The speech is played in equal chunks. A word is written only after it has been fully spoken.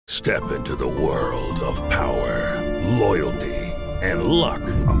Step into the world of power, loyalty, and luck.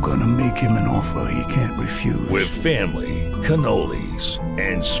 I'm gonna make him an offer he can't refuse. With family, cannolis,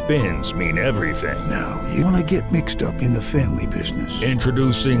 and spins mean everything. Now, you wanna get mixed up in the family business.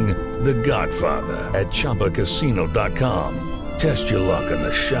 Introducing The Godfather at ChumbaCasino.com. Test your luck in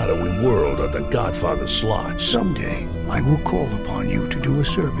the shadowy world of The Godfather slot. Someday, I will call upon you to do a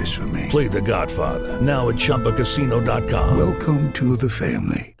service for me. Play The Godfather now at ChumbaCasino.com. Welcome to the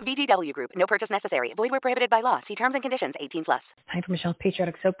family. VGW Group. No purchase necessary. Void where prohibited by law. See terms and conditions. 18+. Time for Michelle's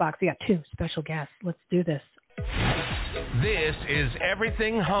Patriotic Soapbox. We got two special guests. Let's do this. This is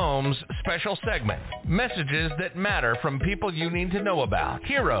Everything Home's special segment. Messages that matter from people you need to know about.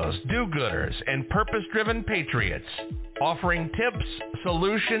 Heroes, do-gooders, and purpose-driven patriots. Offering tips,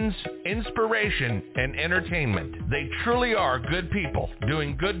 solutions, inspiration, and entertainment. They truly are good people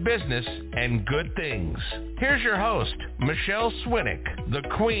doing good business and good things. Here's your host, Michelle Swinnick, the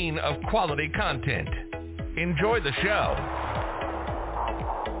queen of quality content. Enjoy the show.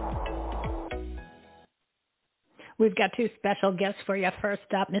 We've got two special guests for you.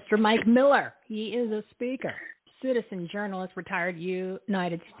 First up, Mr. Mike Miller. He is a speaker, citizen journalist, retired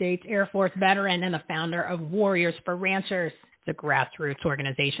United States Air Force veteran, and the founder of Warriors for Ranchers. It's a grassroots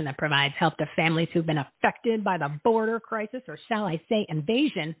organization that provides help to families who've been affected by the border crisis, or shall I say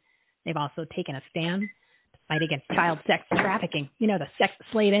invasion. They've also taken a stand to fight against child sex trafficking. You know, the sex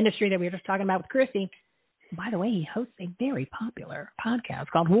slave industry that we were just talking about with Christy. By the way, he hosts a very popular podcast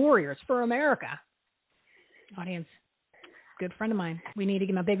called Warriors for America. Audience, good friend of mine. We need to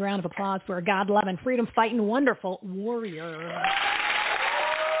give him a big round of applause for a God-loving, freedom-fighting, wonderful warrior.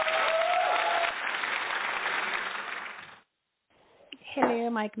 Hello,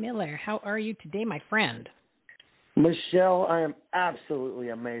 Mike Miller. How are you today, my friend? Michelle, I am absolutely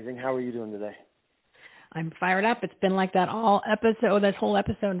amazing. How are you doing today? I'm fired up. It's been like that all episode, this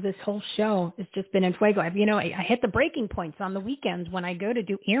whole show. It's just been in fuego. I hit the breaking points on the weekends when I go to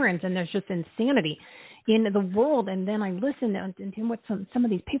do errands, and there's just insanity in the world. And then I listen to what some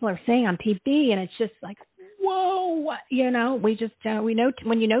of these people are saying on TV, and it's just like, whoa, we know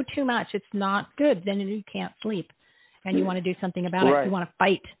when you know too much, it's not good. Then you can't sleep, and you want to do something about it. You want to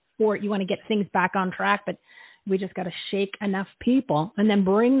fight for it. You want to get things back on track, but we just got to shake enough people and then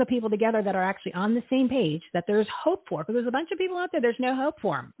bring the people together that are actually on the same page, that there's hope for. Because there's a bunch of people out there, there's no hope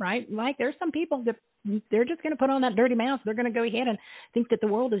for them, right? Like, there's some people that they're just going to put on that dirty mask. They're going to go ahead and think that the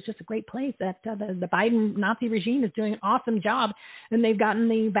world is just a great place, that the Biden Nazi regime is doing an awesome job, and they've gotten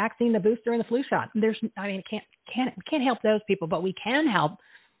the vaccine, the booster, and the flu shot. Can't help those people, but we can help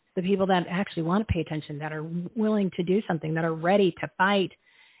the people that actually want to pay attention, that are willing to do something, that are ready to fight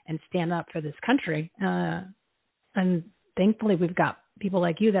and stand up for this country. And thankfully, we've got people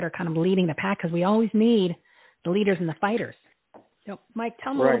like you that are kind of leading the pack, because we always need the leaders and the fighters. So, Mike,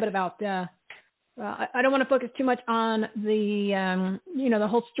 tell me a little bit about. I don't want to focus too much on the the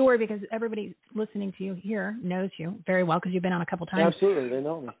whole story, because everybody listening to you here knows you very well, because you've been on a couple times. Absolutely, they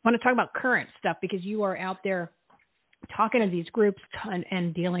know me. I want to talk about current stuff, because you are out there talking to these groups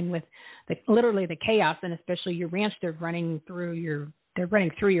and dealing with literally the chaos, and especially your ranch. They're running through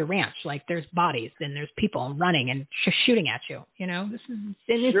your ranch. Like, there's bodies and there's people running and shooting at you. This is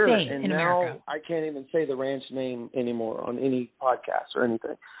insane sure. And in now America. I can't even say the ranch name anymore on any podcast or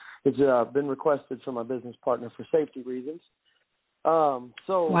anything. It's been requested from my business partner for safety reasons.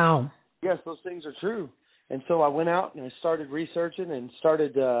 Wow. Yes, those things are true. And so I went out and I started researching and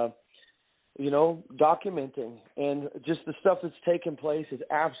started, documenting. And just the stuff that's taken place is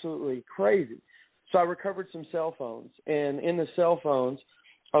absolutely crazy. So I recovered some cell phones, and in the cell phones,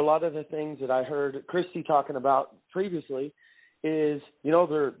 a lot of the things that I heard Christy talking about previously is,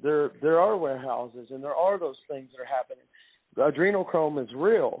 there are warehouses, and there are those things that are happening. Adrenochrome is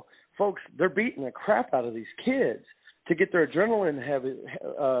real. Folks, they're beating the crap out of these kids to get their adrenaline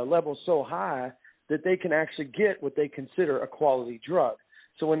levels so high that they can actually get what they consider a quality drug.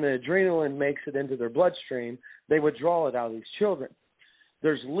 So when the adrenaline makes it into their bloodstream, they withdraw it out of these children.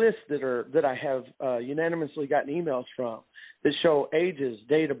 There's lists that I have unanimously gotten emails from that show ages,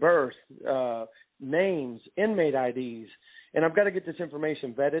 date of birth, names, inmate IDs. And I've got to get this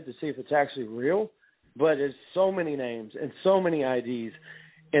information vetted to see if it's actually real. But there's so many names and so many IDs,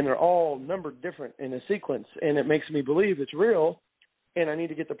 and they're all numbered different in a sequence. And it makes me believe it's real, and I need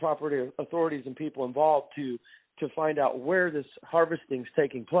to get the proper authorities and people involved to find out where this harvesting is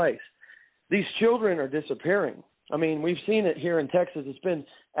taking place. These children are disappearing. I mean, we've seen it here in Texas. It's been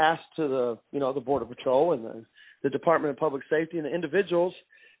asked to the Border Patrol and the Department of Public Safety and the individuals.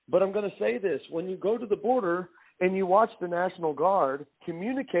 But I'm going to say this. When you go to the border and you watch the National Guard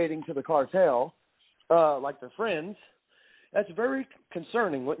communicating to the cartel, like they're friends, That's very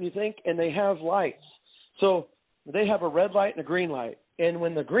concerning, wouldn't you think? And they have lights. So they have a red light and a green light. And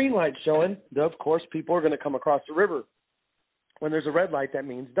when the green light's showing, of course, people are going to come across the river. When there's a red light, that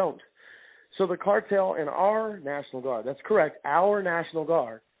means don't. So the cartel and our National Guard, that's correct, our National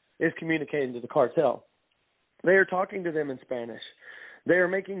Guard is communicating to the cartel. They are talking to them in Spanish. They are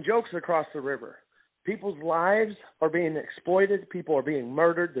making jokes across the river. People's lives are being exploited. People are being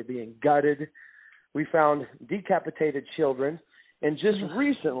murdered. They're being gutted. We found decapitated children. And just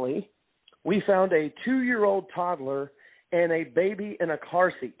recently, we found a 2-year-old toddler and a baby in a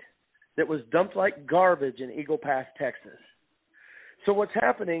car seat that was dumped like garbage in Eagle Pass, Texas. So what's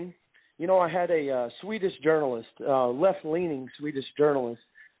happening, you know, I had a Swedish journalist, left-leaning Swedish journalist,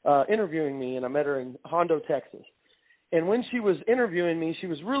 interviewing me, and I met her in Hondo, Texas. And when she was interviewing me, she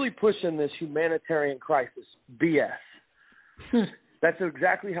was really pushing this humanitarian crisis BS. That's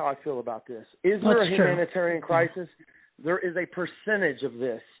exactly how I feel about this. Is there a humanitarian crisis? There is a percentage of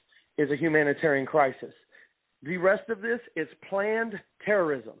this is a humanitarian crisis. The rest of this is planned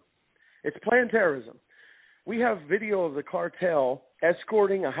terrorism. It's planned terrorism. We have video of the cartel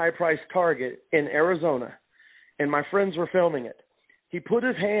escorting a high-priced target in Arizona, and my friends were filming it. He put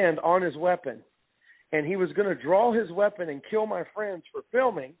his hand on his weapon, and he was going to draw his weapon and kill my friends for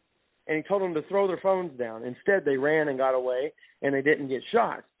filming, and he told them to throw their phones down. Instead, they ran and got away, and they didn't get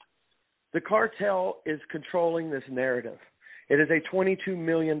shot. The cartel is controlling this narrative. It is a $22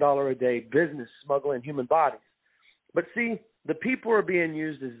 million a day business smuggling human bodies. But see, the people are being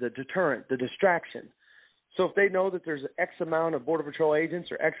used as the deterrent, the distraction. So if they know that there's X amount of Border Patrol agents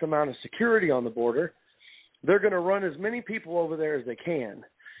or X amount of security on the border, they're going to run as many people over there as they can.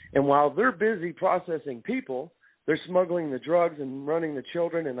 And while they're busy processing people, they're smuggling the drugs and running the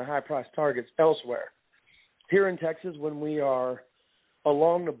children and the high-priced targets elsewhere. Here in Texas, when we are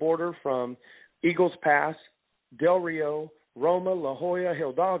along the border from Eagles Pass, Del Rio, Roma, La Jolla,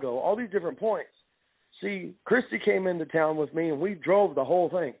 Hidalgo, all these different points. See, Christy came into town with me, and we drove the whole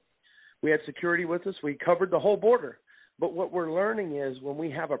thing. We had security with us. We covered the whole border. But what we're learning is when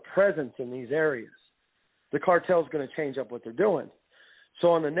we have a presence in these areas, the cartel's going to change up what they're doing. So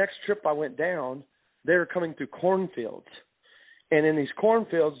on the next trip I went down, they were coming through cornfields. And in these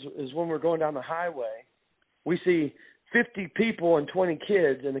cornfields is when we're going down the highway, we see 50 people and 20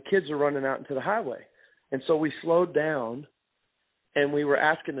 kids, and the kids are running out into the highway. And so we slowed down, and we were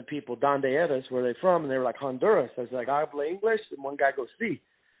asking the people, "Donde eres?" where are they from? And they were like, "Honduras." I was like, "I hablo English." And one guy goes, "Sí."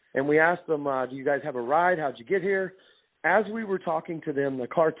 And we asked them, "Do you guys have a ride? How'd you get here?" As we were talking to them, the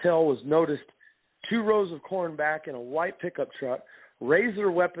cartel was noticed 2 rows of corn back in a white pickup truck, raise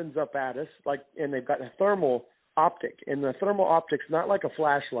their weapons up at us, and they've got a thermal optic. And the thermal optic's not like a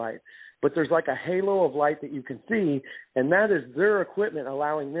flashlight, but there's like a halo of light that you can see, and that is their equipment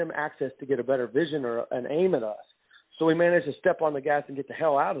allowing them access to get a better vision or an aim at us. So we managed to step on the gas and get the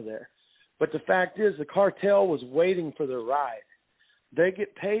hell out of there. But the fact is, the cartel was waiting for their ride. They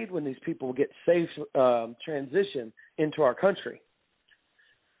get paid when these people get safe transition into our country.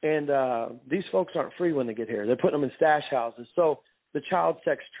 And these folks aren't free when they get here. They're putting them in stash houses. So the child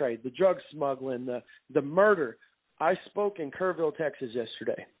sex trade, the drug smuggling, the murder. I spoke in Kerrville, Texas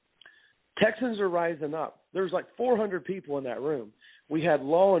yesterday. Texans are rising up. There's like 400 people in that room. We had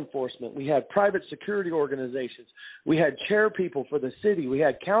law enforcement. We had private security organizations. We had chair people for the city. We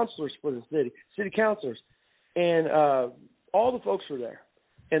had counselors for the city counselors. And all the folks were there.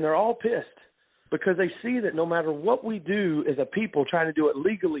 And they're all pissed because they see that no matter what we do as a people trying to do it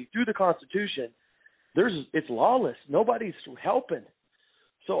legally through the Constitution, it's lawless. Nobody's helping.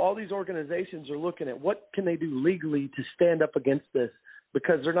 So all these organizations are looking at what can they do legally to stand up against this,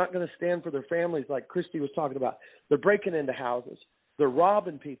 because they're not going to stand for their families like Christy was talking about. They're breaking into houses. They're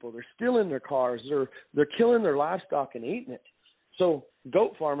robbing people. They're stealing their cars. They're killing their livestock and eating it. So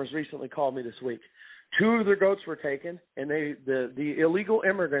goat farmers recently called me this week. 2 of their goats were taken, and the illegal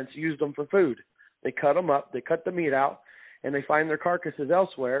immigrants used them for food. They cut them up. They cut the meat out, and they find their carcasses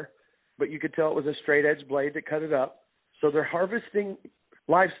elsewhere, but you could tell it was a straight-edge blade that cut it up. So they're harvesting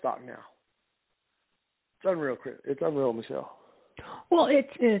livestock now. It's unreal. It's unreal, Michelle. Well,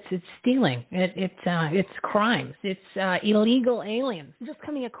 it's stealing. It's crimes. It's illegal aliens. Just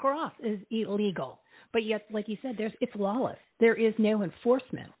coming across is illegal. But yet, like you said, it's lawless. There is no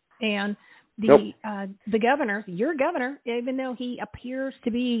enforcement. And the governor, your governor, even though he appears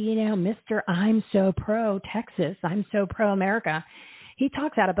to be, Mr. I'm so pro Texas, I'm so pro America, he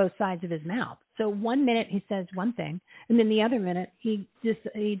talks out of both sides of his mouth. So one minute he says one thing, and then the other minute he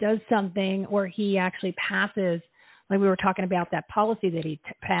does something, or he actually passes. Like we were talking about that policy that he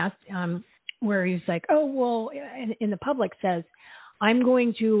passed, where he's like, "Oh well," in the public says, I'm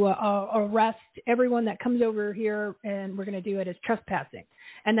going to arrest everyone that comes over here, and we're going to do it as trespassing.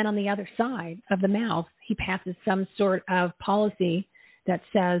 And then on the other side of the mouth, he passes some sort of policy that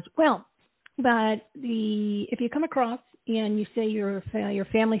says, well, but if you come across and you say your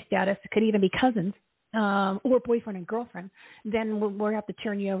family status, it could even be cousins or boyfriend and girlfriend, then we'll have to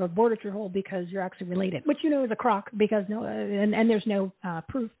turn you over Border Patrol because you're actually related, which is a crock because and there's no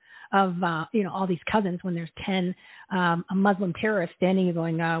proof of all these cousins when there's 10 Muslim terrorists standing and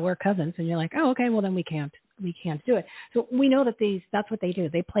going, we're cousins, and you're like, oh, okay, well then we can't do it. So we know that that's what they do.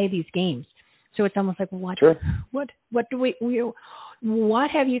 They play these games. So it's almost like, what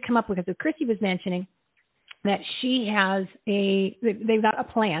have you come up with? Because Christy was mentioning that they've got a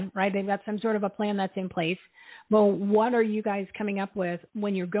plan, right? They've got some sort of a plan that's in place. Well, what are you guys coming up with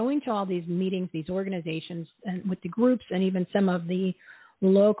when you're going to all these meetings, these organizations, and with the groups, and even some of the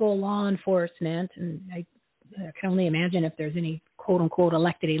local law enforcement? And I can only imagine if there's any quote unquote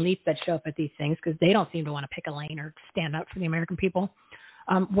elected elites that show up at these things, because they don't seem to want to pick a lane or stand up for the American people.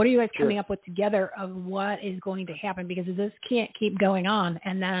 What are you guys coming up with together of what is going to happen? Because this can't keep going on,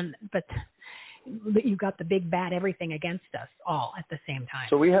 but you've got the big bad everything against us all at the same time.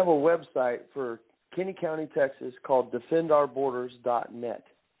 So we have a website for Kinney County, Texas called defendoutrborders.net.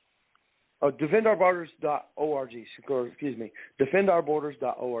 Oh, defendoutrborders.org. Excuse me,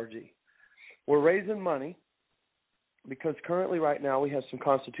 defendoutrborders.org. We're raising money because currently right now we have some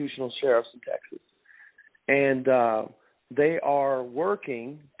constitutional sheriffs in Texas. And they are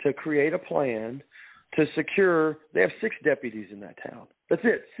working to create a plan to secure – they have 6 deputies in that town. That's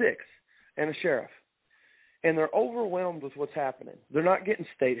it, 6, and a sheriff. And they're overwhelmed with what's happening. They're not getting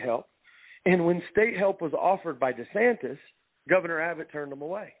state help. And when state help was offered by DeSantis, Governor Abbott turned them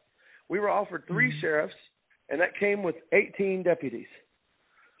away. We were offered 3 sheriffs, and that came with 18 deputies.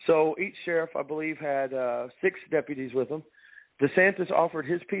 So each sheriff, I believe, had 6 deputies with them. DeSantis offered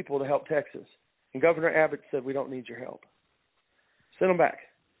his people to help Texas, and Governor Abbott said, we don't need your help. Send them back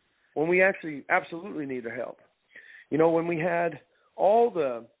when we actually absolutely need their help. When we had all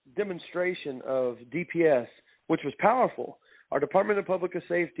the demonstration of DPS, which was powerful, our Department of Public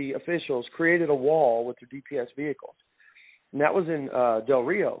Safety officials created a wall with their DPS vehicles, and that was in Del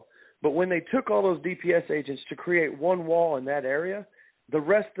Rio. But when they took all those DPS agents to create one wall in that area, the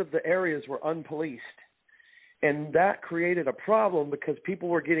rest of the areas were unpoliced. And that created a problem because people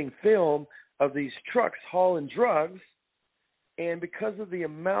were getting film of these trucks hauling drugs. And because of the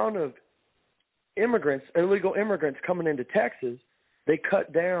amount of illegal immigrants coming into Texas, they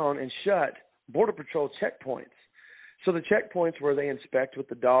cut down and shut Border Patrol checkpoints. So the checkpoints where they inspect with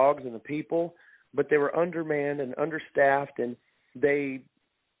the dogs and the people, but they were undermanned and understaffed, and they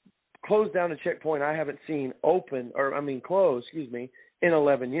closed down a checkpoint I haven't seen closed, in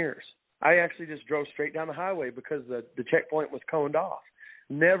 11 years. I actually just drove straight down the highway because the checkpoint was coned off.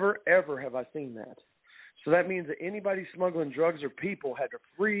 Never, ever have I seen that. So that means that anybody smuggling drugs or people had a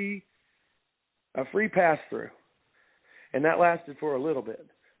free pass-through. And that lasted for a little bit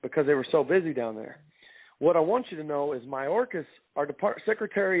because they were so busy down there. What I want you to know is Mayorkas, our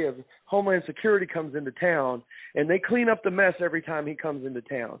Secretary of Homeland Security, comes into town, and they clean up the mess every time he comes into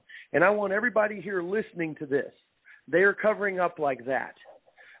town. And I want everybody here listening to this. They are covering up like that.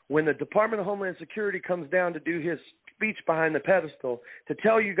 When the Department of Homeland Security comes down to do his speech behind the pedestal to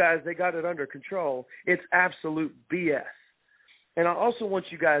tell you guys they got it under control, it's absolute BS. And I also want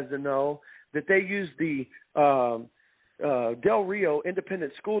you guys to know that they use the Del Rio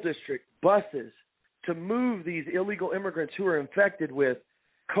Independent School District buses to move these illegal immigrants who are infected with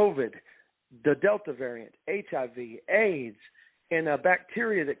COVID, the Delta variant, HIV, AIDS, and a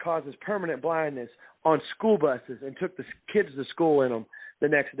bacteria that causes permanent blindness on school buses, and took the kids to school in them the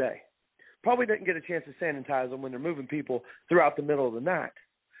next day. Probably didn't get a chance to sanitize them when they're moving people throughout the middle of the night.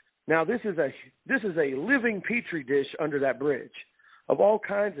 Now, this is a living petri dish under that bridge of all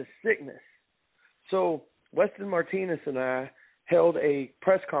kinds of sickness. So Weston Martinez and I held a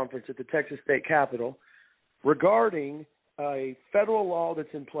press conference at the Texas State Capitol regarding a federal law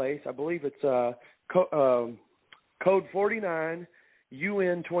that's in place. I believe it's Code 49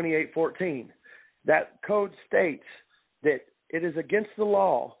 UN 2814. That code states that it is against the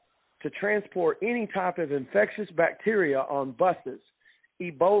law to transport any type of infectious bacteria on buses.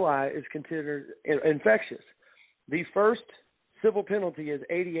 Ebola is considered infectious. The first civil penalty is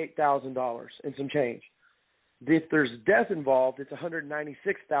 $88,000 and some change. If there's death involved, it's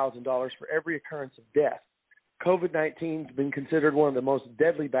 $196,000 for every occurrence of death. COVID-19 has been considered one of the most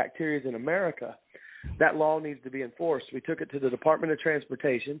deadly bacteria in America. That law needs to be enforced. We took it to the Department of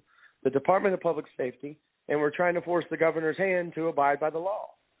Transportation, the Department of Public Safety, and we're trying to force the governor's hand to abide by the law.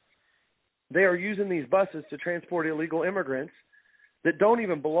 They are using these buses to transport illegal immigrants that don't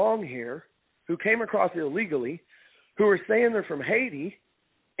even belong here, who came across illegally, who are saying they're from Haiti,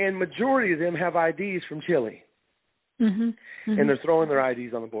 and majority of them have IDs from Chile. Mm-hmm. Mm-hmm. And they're throwing their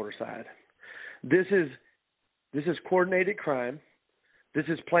IDs on the border side. This is coordinated crime. This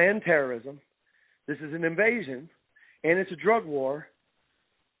is planned terrorism. This is an invasion, and it's a drug war.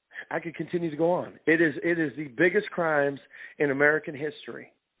 I could continue to go on. It is the biggest crimes in American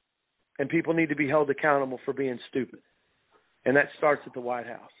history, and people need to be held accountable for being stupid. And that starts at the White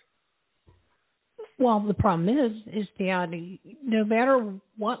House. Well, the problem is that no matter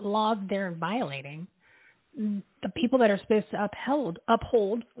what laws they're violating, the people that are supposed to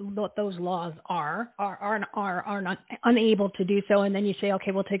uphold what those laws are not unable to do so. And then you say,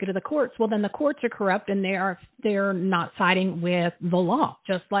 okay, we'll take it to the courts. Well, then the courts are corrupt, and they're not siding with the law,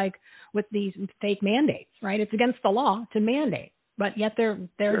 just like with these fake mandates, right? It's against the law to mandate, but yet they're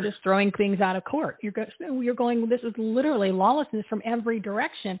Sure. just throwing things out of court. You're going. This is literally lawlessness from every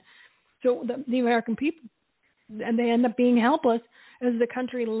direction. So the American people, and they end up being helpless as the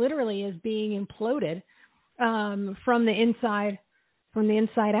country literally is being imploded from the inside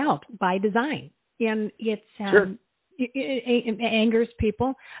out by design. And it's Sure. it angers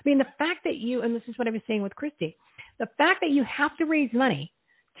people. I mean, the fact that and this is what I was saying with Christy, the fact that you have to raise money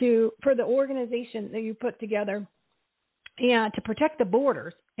for the organization that you put together to protect the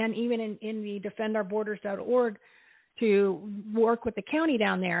borders, and even in the defendoutrborders.org, to work with the county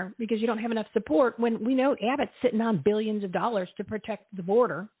down there, because you don't have enough support, when we know Abbott's sitting on billions of dollars to protect the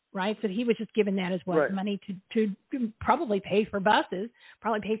border, right? So he was just given that as well, right, money to probably pay for buses,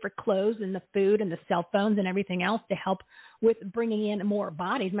 probably pay for clothes and the food and the cell phones and everything else to help with bringing in more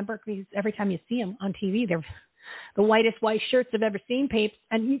bodies. Remember, every time you see them on TV, they're the whitest white shirts I've ever seen, Papes,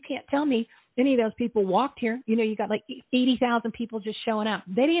 and you can't tell me any of those people walked here. You know, you got like 80,000 people just showing up.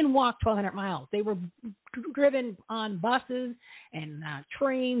 They didn't walk 1,200 miles. They were driven on buses and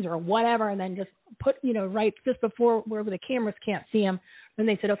trains or whatever, and then just put, right just before wherever the cameras can't see them. Then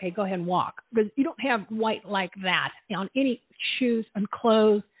they said, okay, go ahead and walk. Because you don't have white like that on any shoes and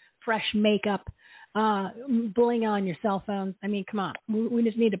clothes, fresh makeup, bling on your cell phones. I mean, come on. We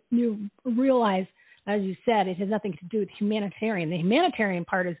just need to realize, as you said, it has nothing to do with humanitarian. The humanitarian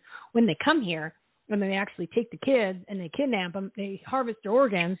part is when they come here, when they actually take the kids and they kidnap them, they harvest their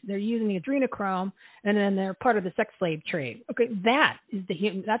organs, they're using the adrenochrome, and then they're part of the sex slave trade. Okay, that's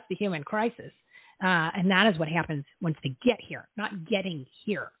the human crisis, and that is what happens once they get here, not getting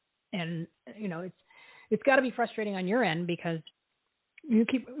here. And it's got to be frustrating on your end because you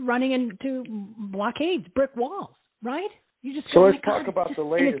keep running into blockades, brick walls, right? You just so let's talk about the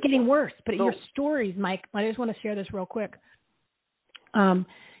latest. And it's getting worse. But your stories, Mike, I just want to share this real quick.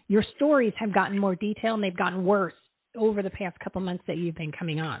 Your stories have gotten more detailed, and they've gotten worse over the past couple months that you've been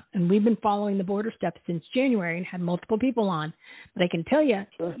coming on. And we've been following the border steps since January and had multiple people on. But I can tell you,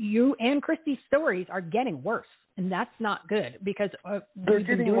 sure, you and Christy's stories are getting worse. And that's not good because they're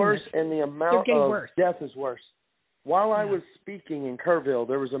getting worse, and the amount of death is worse. While I was speaking in Kerrville,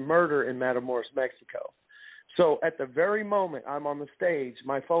 there was a murder in Matamoros, Mexico. So at the very moment I'm on the stage,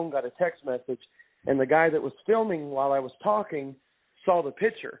 my phone got a text message, and the guy that was filming while I was talking saw the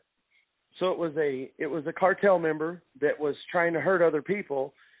picture. So it was a cartel member that was trying to hurt other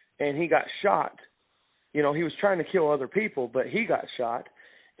people, and he got shot. He was trying to kill other people, but he got shot.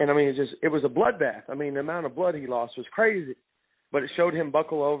 And I mean, it was a bloodbath. I mean, the amount of blood he lost was crazy. But it showed him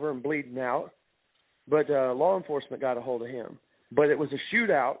buckle over and bleeding out. But law enforcement got a hold of him. But it was a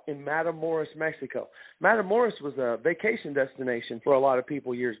shootout in Matamoros, Mexico. Matamoros was a vacation destination for a lot of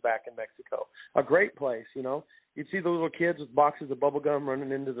people years back in Mexico. A great place, You'd see the little kids with boxes of bubble gum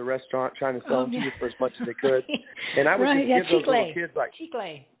running into the restaurant trying to sell them to you for as much as they could. And I would just give those little kids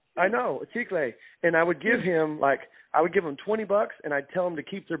chicle. I know, a chicle. And I would give him $20, and I'd tell them to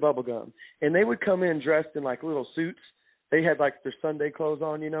keep their bubble gum. And they would come in dressed in like little suits. They had like their Sunday clothes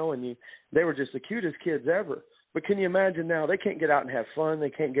on, and they were just the cutest kids ever. But can you imagine now they can't get out and have fun? They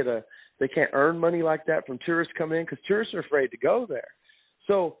can't earn money like that from tourists coming in because tourists are afraid to go there.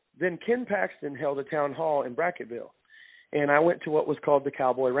 So then Ken Paxton held a town hall in Brackettville, and I went to what was called the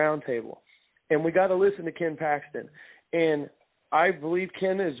Cowboy Roundtable, and we got to listen to Ken Paxton. And I believe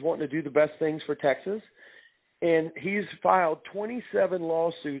Ken is wanting to do the best things for Texas, and he's filed 27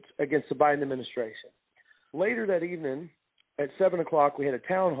 lawsuits against the Biden administration. Later that evening at 7 o'clock, we had a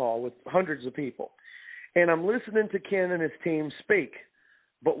town hall with hundreds of people. And I'm listening to Ken and his team speak,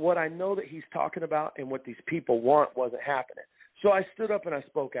 but what I know that he's talking about and what these people want wasn't happening. So I stood up and I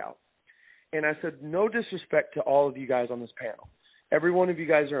spoke out. And I said, no disrespect to all of you guys on this panel. Every one of you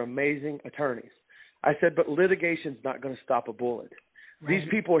guys are amazing attorneys. I said, but litigation's not going to stop a bullet. Right. These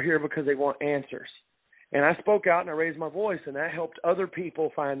people are here because they want answers. And I spoke out and I raised my voice, and that helped other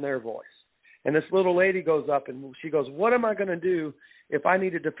people find their voice. And this little lady goes up and she goes, what am I going to do if I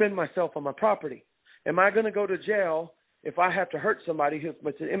need to defend myself on my property? Am I going to go to jail if I have to hurt somebody who's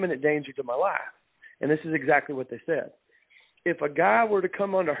in imminent danger to my life? And this is exactly what they said. If a guy were to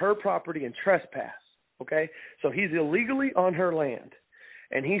come onto her property and trespass, okay, so he's illegally on her land,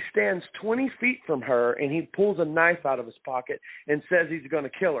 and he stands 20 feet from her and he pulls a knife out of his pocket and says he's going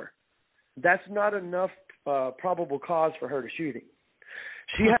to kill her, that's not enough probable cause for her to shoot him.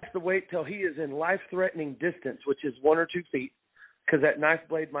 She has to wait till he is in life-threatening distance, which is 1 or 2 feet, because that knife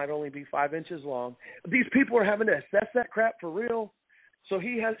blade might only be 5 inches long. These people are having to assess that crap for real. So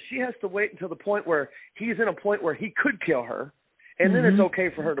she has to wait until the point where he's in a point where he could kill her, and then it's okay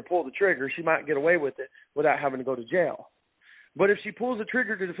for her to pull the trigger. She might get away with it without having to go to jail. But if she pulls the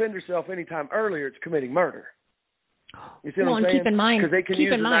trigger to defend herself any time earlier, it's committing murder. You see what I'm saying? Keep in mind, because they can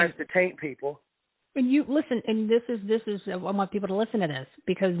use the knife to taint people. And you listen, and this is I want people to listen to this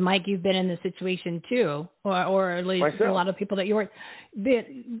because Mike, you've been in this situation too, or at least Myself. A lot of people that you're.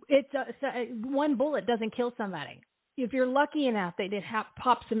 It's one bullet doesn't kill somebody. If you're lucky enough that it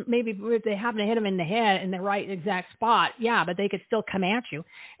pops, maybe if they happen to hit them in the head in the right exact spot, yeah, but they could still come at you.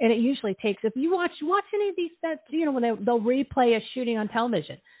 And it usually takes, if you watch any of these, when they'll replay a shooting on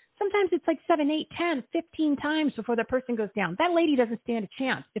television. Sometimes it's like 7, 8, 10, 15 times before the person goes down. That lady doesn't stand a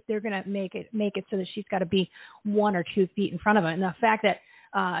chance if they're going to make it so that she's got to be 1 or 2 feet in front of her. And the fact that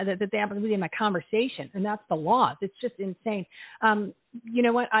they happen to be in a conversation, and that's the law. It's just insane. You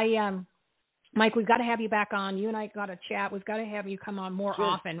know what? Mike, we've got to have you back on. You and I got to chat. We've got to have you come on more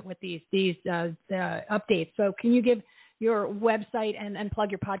often with these updates. So can you give your website and plug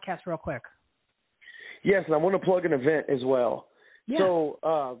your podcast real quick? Yes, and I want to plug an event as well. Yeah.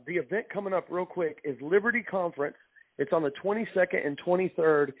 So the event coming up real quick is Liberty Conference. It's on the 22nd and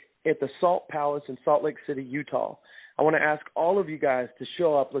 23rd at the Salt Palace in Salt Lake City, Utah. I want to ask all of you guys to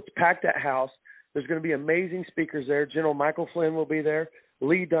show up. Let's pack that house. There's going to be amazing speakers there. General Michael Flynn will be there.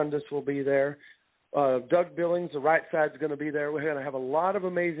 Lee Dundas will be there. Doug Billings, the right side, is going to be there. We're going to have a lot of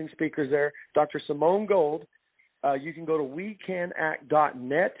amazing speakers there. Dr. Simone Gold. You can go to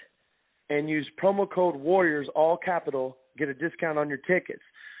wecanact.net and use promo code Warriors, all capital, get a discount on your tickets.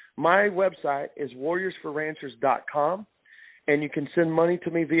 My website is warriorsforranchers.com, and you can send money to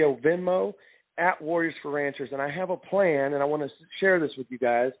me via Venmo at Warriors for Ranchers. And I have a plan, and I want to share this with you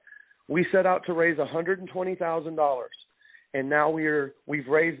guys. We set out to raise $120,000, and now we've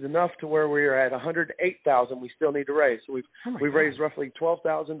raised enough to where we're at $108,000. We still need to raise. So we've raised roughly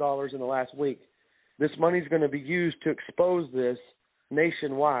 $12,000 in the last week. This money is going to be used to expose this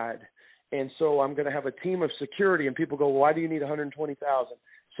nationwide. And so I'm going to have a team of security, and people go, well, why do you need $120,000?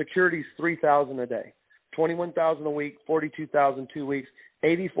 Security's $3,000 a day, $21,000 a week, $42,000 2 weeks,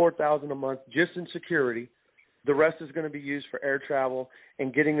 $84,000 a month just in security. The rest is going to be used for air travel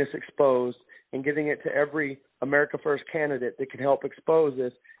and getting this exposed and getting it to every America First candidate that can help expose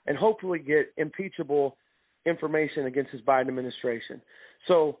this and hopefully get impeachable information against this Biden administration.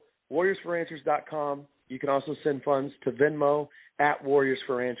 So warriorsforranchers.com. You can also send funds to Venmo at Warriors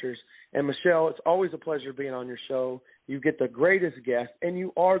for Ranchers. And, Michelle, it's always a pleasure being on your show. You get the greatest guest, and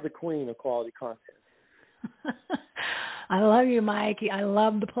you are the queen of quality content. I love you, Mike. I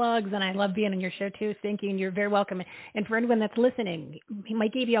love the plugs, and I love being on your show, too. Thank you, and you're very welcome. And for anyone that's listening,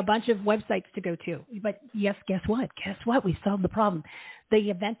 Mike gave you a bunch of websites to go to. But, yes, guess what? Guess what? We solved the problem. The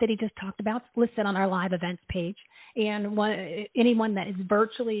event that he just talked about is listed on our live events page. And anyone that is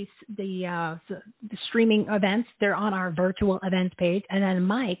virtually the streaming events, they're on our virtual events page. And then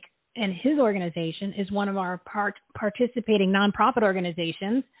Mike and his organization is one of our participating nonprofit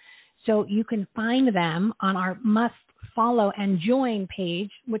organizations. So you can find them on our must follow and join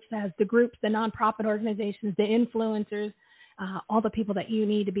page, which has the groups, the nonprofit organizations, the influencers, all the people that you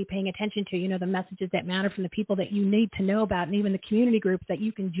need to be paying attention to, the messages that matter from the people that you need to know about, and even the community groups that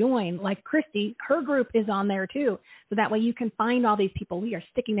you can join. Like Christy, her group is on there too. So that way you can find all these people. We are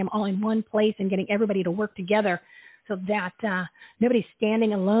sticking them all in one place and getting everybody to work together so that nobody's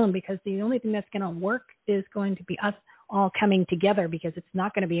standing alone, because the only thing that's going to work is going to be us all coming together, because it's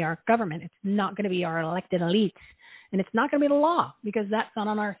not going to be our government. It's not going to be our elected elites. And it's not going to be the law, because that's not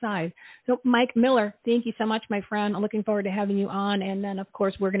on our side. So, Mike Miller, thank you so much, my friend. I'm looking forward to having you on. And then, of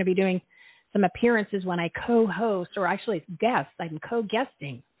course, we're going to be doing some appearances when I co-host, or actually guest. I'm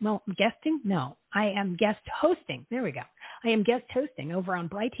co-guesting. Well, guesting? No, I am guest hosting. There we go. I am guest hosting over on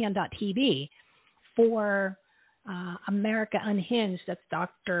brighthand.tv for America Unhinged. That's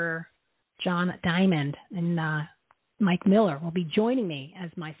Dr. John Diamond. And Mike Miller will be joining me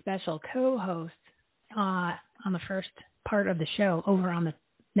as my special co-host on the first part of the show over on the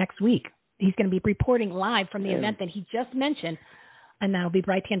next week. He's going to be reporting live from the event that he just mentioned, and that'll be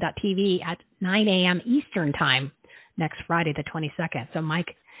brightpan.tv at 9 a.m. Eastern Time next Friday, the 22nd. So Mike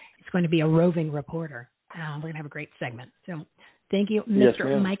is going to be a roving reporter. We're going to have a great segment. So thank you,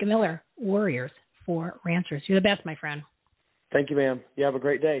 Mr. Mike Miller, Warriors for Ranchers. You're the best, my friend. Thank you, ma'am. You have a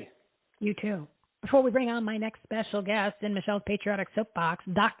great day. You too. Before we bring on my next special guest in Michelle's Patriotic Soapbox,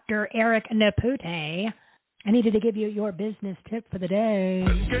 Dr. Eric NEPUTE, I needed to give you your business tip for the day.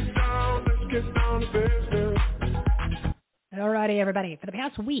 Let's get down to business. All righty, everybody. For the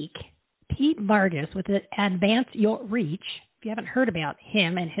past week, Pete Vargas with Advance Your Reach. If you haven't heard about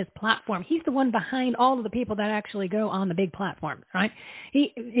him and his platform, he's the one behind all of the people that actually go on the big platforms, right?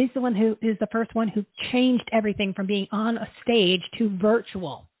 He's the one who is the first one who changed everything from being on a stage to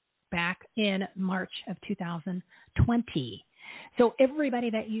virtual back in March of 2020. So everybody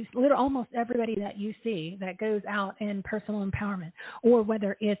that you, almost everybody that you see that goes out in personal empowerment, or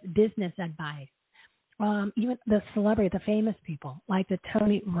whether it's business advice, even the celebrity, the famous people, like the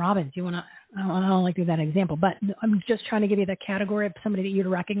Tony Robbins. I don't like to do that example, but I'm just trying to give you the category of somebody that you'd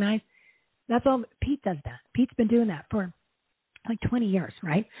recognize. That's all. Pete does that. Pete's been doing that for like 20 years,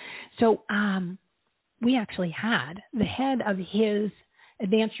 right? So we actually had the head of his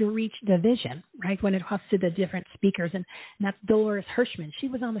Advance Your Reach division, right, when it comes to the different speakers, and that's Dolores Hirschman. She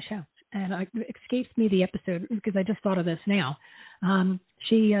was on the show, and it escapes me the episode because I just thought of this now.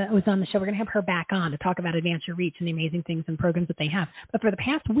 She was on the show. We're going to have her back on to talk about Advance Your Reach and the amazing things and programs that they have. But for the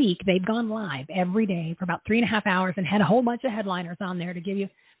past week, they've gone live every day for about 3.5 hours and had a whole bunch of headliners on there to give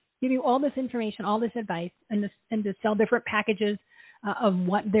you all this information, all this advice, and to sell different packages of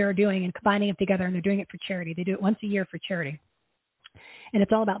what they're doing and combining it together. And they're doing it for charity. They do it once a year for charity. And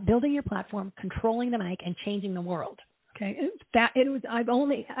it's all about building your platform, controlling the mic, and changing the world. Okay, I've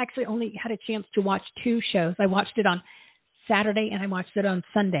only had a chance to watch 2 shows. I watched it on Saturday and I watched it on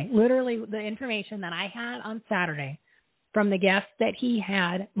Sunday. Literally, the information that I had on Saturday from the guest that he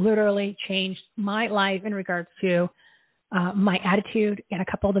had literally changed my life in regards to my attitude and a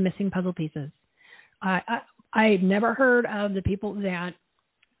couple of the missing puzzle pieces. I've never heard of the people that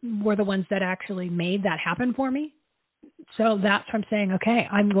were the ones that actually made that happen for me. So that's what I'm saying, okay,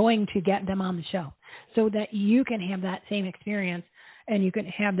 I'm going to get them on the show so that you can have that same experience and you can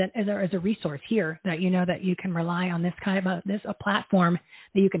have that as a resource here that you know that you can rely on this kind of a platform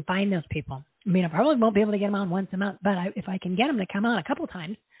that you can find those people. I mean, I probably won't be able to get them on once a month, but if I can get them to come on a couple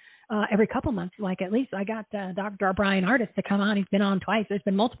times, every couple months, like at least I got Dr. Brian Artist to come on. He's been on twice. There's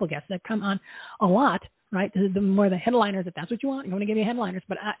been multiple guests that come on a lot, right? The more the headliners, if that's what you want, you want to give me headliners.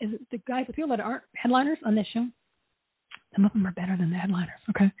 But the people that aren't headliners on this show, some of them are better than the headliners,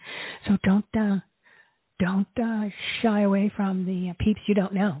 okay? So don't shy away from the peeps you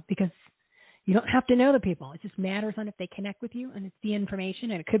don't know, because you don't have to know the people. It just matters on if they connect with you, and it's the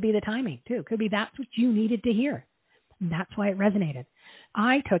information, and it could be the timing, too. It could be that's what you needed to hear. And that's why it resonated.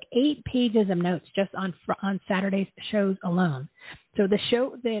 I took 8 pages of notes just on Saturday's shows alone. So the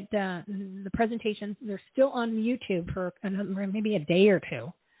show that the presentations, they're still on YouTube for maybe a day or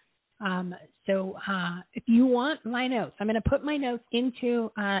 2. So if you want my notes, I'm going to put my notes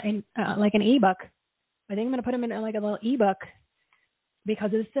into like an ebook. I think I'm going to put them in like a little ebook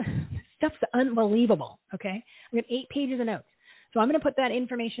because this stuff's unbelievable. Okay, I got 8 pages of notes, so I'm going to put that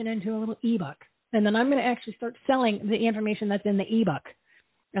information into a little ebook, and then I'm going to actually start selling the information that's in the ebook.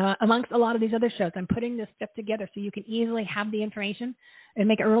 Amongst a lot of these other shows, I'm putting this stuff together so you can easily have the information and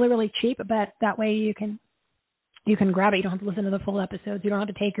make it really, really cheap. But that way you can grab it. You don't have to listen to the full episodes. You don't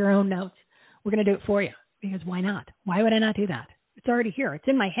have to take your own notes. We're going to do it for you, because why not? Why would I not do that? It's already here. It's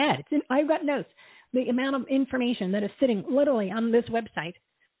in my head. I've got notes. The amount of information that is sitting literally on this website,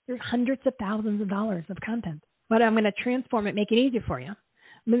 there's hundreds of thousands of dollars of content. But I'm going to transform it, make it easy for you.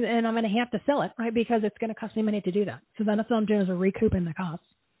 And I'm going to have to sell it, right, because it's going to cost me money to do that. So that's what I'm doing, is recouping the costs.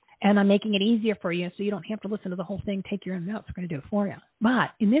 And I'm making it easier for you so you don't have to listen to the whole thing, take your own notes. We're going to do it for you.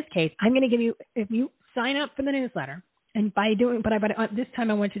 But in this case, I'm going to give you, if you sign up for the newsletter, and by this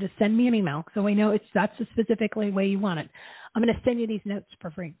time I want you to send me an email so I know that's the specifically way you want it. I'm going to send you these notes for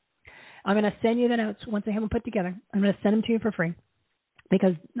free. I'm going to send you the notes once I have them put together. I'm going to send them to you for free,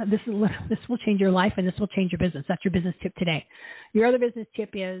 because this will change your life and this will change your business. That's your business tip today. Your other business tip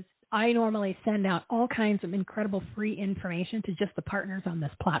is I normally send out all kinds of incredible free information to just the partners on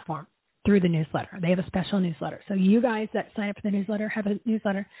this platform through the newsletter. They have a special newsletter. So you guys that sign up for the newsletter have a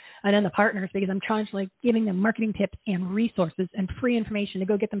newsletter, and then the partners, because I'm constantly giving them marketing tips and resources and free information to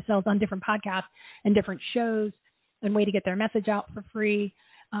go get themselves on different podcasts and different shows, and way to get their message out for free,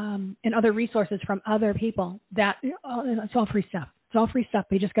 and other resources from other people. It's all free stuff. It's all free stuff.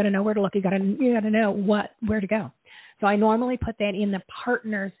 But you just got to know where to look. You got to know where to go. So I normally put that in the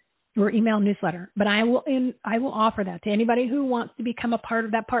partners or email newsletter. But I will offer that to anybody who wants to become a part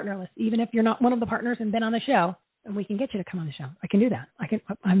of that partner list, even if you're not one of the partners and been on the show. And we can get you to come on the show. I can do that.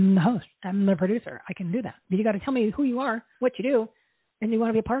 I'm the host. I'm the producer. I can do that. But you got to tell me who you are, what you do, and you want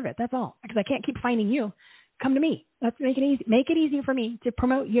to be a part of it. That's all. Because I can't keep finding you. Come to me. Let's make it easy. Make it easier for me to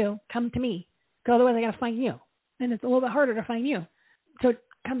promote you. Come to me. Because otherwise I got to find you. And it's a little bit harder to find you. So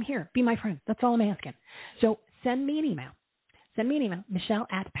come here. Be my friend. That's all I'm asking. So send me an email.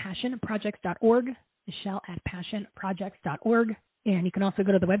 Michelle@passionprojects.org. Michelle@passionprojects.org. And you can also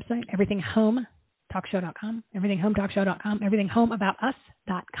go to the website, everythinghometalkshow.com,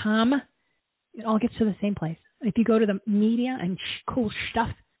 everythinghomeaboutus.com. It all gets to the same place. If you go to the media and cool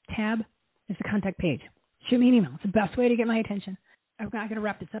stuff tab, there's a contact page. Shoot me an email. It's the best way to get my attention. I'm not going to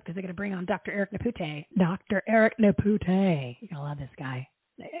wrap this up because I got to bring on Dr. Eric NEPUTE. Dr. Eric NEPUTE. You're going to love this guy.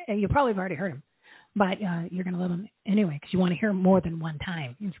 You probably have already heard him. But you're going to love them anyway because you want to hear more than one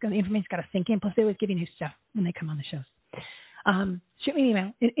time. The information's got to sink in. Plus, they always give you new stuff when they come on the shows. Shoot me an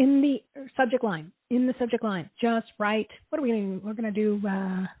email. In the subject line, just write, what are we going to do? We're going to do,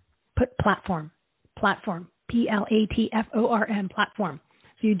 put platform, Platform, platform.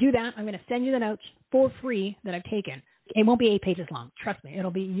 So you do that. I'm going to send you the notes for free that I've taken. It won't be 8 pages long. Trust me.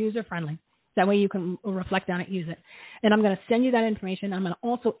 It'll be user-friendly. That way you can reflect on it, use it. And I'm going to send you that information. I'm going to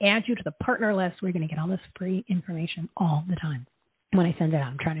also add you to the partner list. We're going to get all this free information all the time. When I send it out,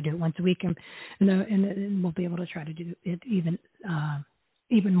 I'm trying to do it once a week, and we'll be able to try to do it even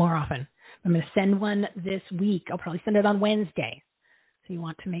more often. I'm going to send one this week. I'll probably send it on Wednesday. So you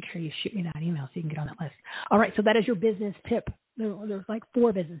want to make sure you shoot me that email so you can get on that list. All right, so that is your business tip. There's like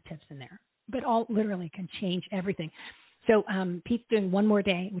 4 business tips in there, but all literally can change everything. So Pete's doing one more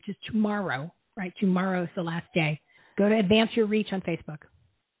day, which is tomorrow, right? Tomorrow is the last day. Go to advance your reach on Facebook,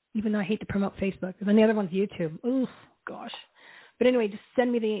 even though I hate to promote Facebook. And then the other one's YouTube. Oof, gosh. But anyway, just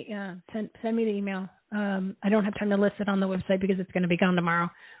send me the send me the email. I don't have time to list it on the website because it's going to be gone tomorrow,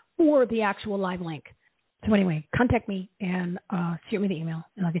 or the actual live link. So anyway, contact me and shoot me the email,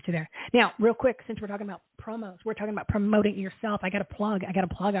 and I'll get you there. Now, real quick, since we're talking about promos, we're talking about promoting yourself. I got to plug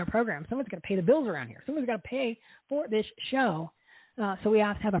our program. Someone's got to pay the bills around here. Someone's got to pay for this show. So we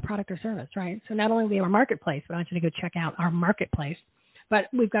have to have a product or service, right? So not only do we have our marketplace, but I want you to go check out our marketplace. But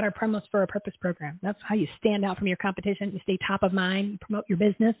we've got our Promos for a Purpose program. That's how you stand out from your competition. You stay top of mind. You promote your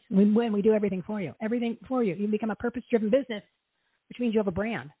business. We do everything for you. Everything for you. You become a purpose-driven business, which means you have a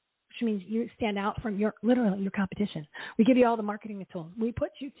brand, which means you stand out from your competition. We give you all the marketing tools. We put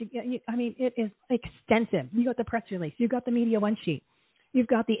you together. I mean, it is extensive. You got the press release. You got the media one sheet. You've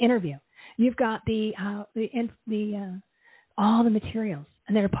got the interview. You've got all the materials,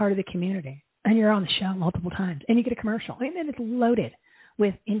 and they're part of the community. And you're on the show multiple times, and you get a commercial. And then it's loaded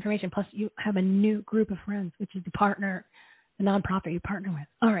with information. Plus, you have a new group of friends, which is the nonprofit you partner with.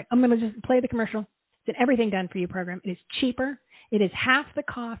 All right, I'm going to just play the commercial. It's an Everything Done For You program. It is cheaper. It is half the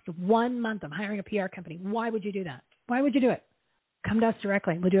cost of 1 month of hiring a PR company. Why would you do that? Why would you do it? Come to us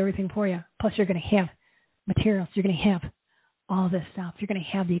directly. We'll do everything for you. Plus, you're going to have materials. You're going to have all this stuff. You're going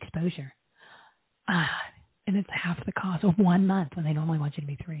to have the exposure. And it's half the cost of 1 month when they normally want you to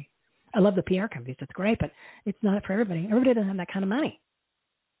be 3. I love the PR companies. It's great, but it's not for everybody. Everybody doesn't have that kind of money.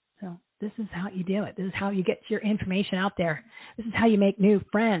 So this is how you do it. This is how you get your information out there. This is how you make new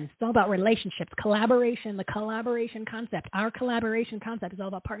friends. It's all about relationships, collaboration, the collaboration concept. Our collaboration concept is all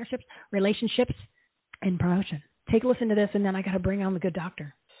about partnerships, relationships, and promotion. Take a listen to this, and then I got to bring on the good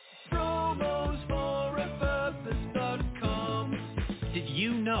doctor. Promosforapurpose.com. Did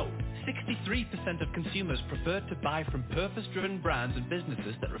you know 63% of consumers prefer to buy from purpose-driven brands and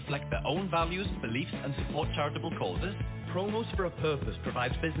businesses that reflect their own values, beliefs, and support charitable causes? Promos for a Purpose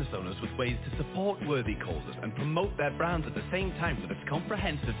provides business owners with ways to support worthy causes and promote their brands at the same time with its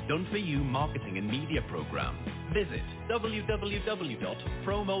comprehensive done-for-you marketing and media program. Visit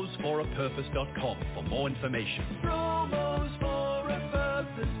www.promosforapurpose.com for more information.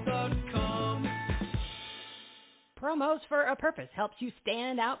 Promosforapurpose.com. Promos for a Purpose helps you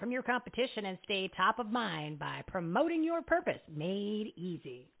stand out from your competition and stay top of mind by promoting your purpose made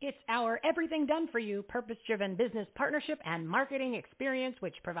easy. It's our Everything Done For You purpose-driven business partnership and marketing experience,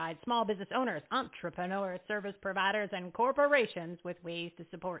 which provides small business owners, entrepreneurs, service providers, and corporations with ways to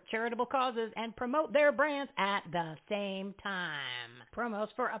support charitable causes and promote their brands at the same time. Promos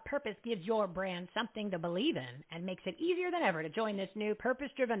for a Purpose gives your brand something to believe in and makes it easier than ever to join this new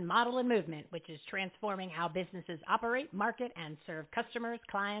purpose-driven model and movement, which is transforming how businesses operate, market, and serve customers,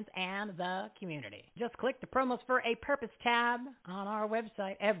 clients, and the community. Just click the Promos for a Purpose tab on our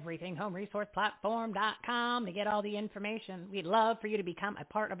website, everythinghomeresourceplatform.com, to get all the information. We'd love for you to become a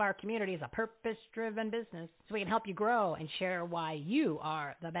part of our community as a purpose-driven business so we can help you grow and share why you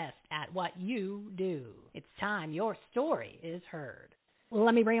are the best at what you do. It's time your story is heard. Well,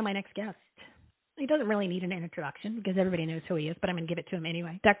 let me bring in my next guest. He doesn't really need an introduction because everybody knows who he is, but I'm going to give it to him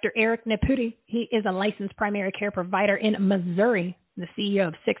anyway. Dr. Eric NEPUTE. He is a licensed primary care provider in Missouri, the CEO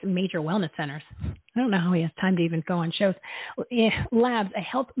of 6 major wellness centers. I don't know how he has time to even go on shows. Labs, a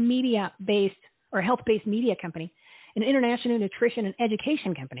health-based media company, an international nutrition and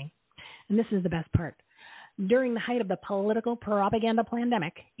education company. And this is the best part. During the height of the political propaganda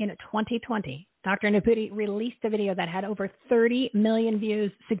pandemic in 2020, Dr. NEPUTE released a video that had over 30 million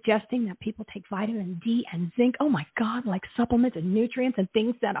views suggesting that people take vitamin D and zinc, oh my God, like supplements and nutrients and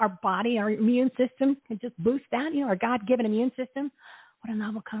things that our body, our immune system can just boost that, our God-given immune system. What a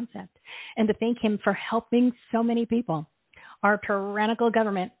novel concept. And to thank him for helping so many people. Our tyrannical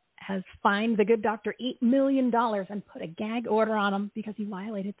government has fined the good doctor $8 million and put a gag order on him because he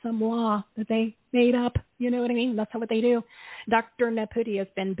violated some law that they made up. You know what I mean? That's what they do. Dr. NEPUTE has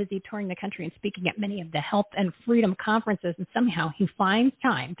been busy touring the country and speaking at many of the health and freedom conferences, and somehow he finds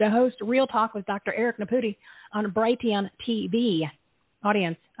time to host Real Talk with Dr. Eric NEPUTE on Brighteon TV.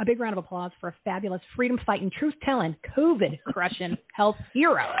 Audience, a big round of applause for a fabulous freedom-fighting, truth-telling, COVID-crushing health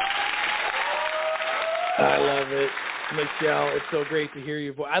hero. I love it. Michelle, it's so great to hear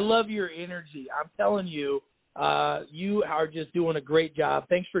your voice. I love your energy. I'm telling you, you are just doing a great job.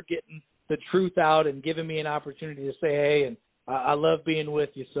 Thanks for getting the truth out and giving me an opportunity to say hey, and I love being with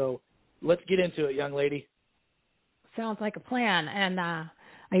you. So let's get into it, young lady. Sounds like a plan, and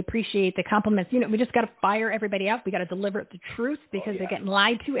I appreciate the compliments. We just got to fire everybody up. We got to deliver the truth because they're getting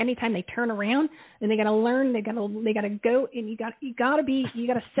lied to anytime they turn around, and they got to learn. They got to go, and you got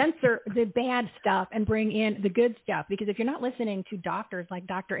to censor the bad stuff and bring in the good stuff. Because if you're not listening to doctors like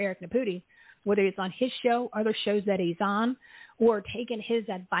Dr. Eric NEPUTE, whether it's on his show, other shows that he's on, or taking his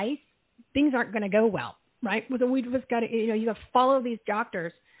advice, things aren't going to go well, right? So we just got to, you got to follow these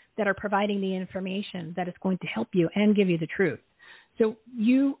doctors that are providing the information that is going to help you and give you the truth. So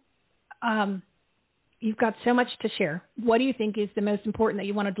you've got so much to share. What do you think is the most important that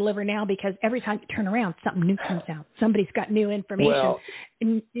you want to deliver now? Because every time you turn around, something new comes out. Somebody's got new information.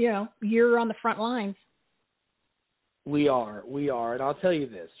 And, you're on the front lines. We are. And I'll tell you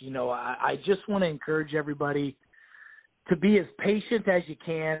this, I just want to encourage everybody to be as patient as you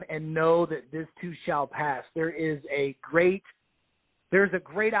can and know that this too shall pass. There's a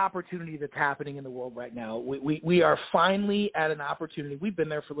great opportunity that's happening in the world right now. We are finally at an opportunity. We've been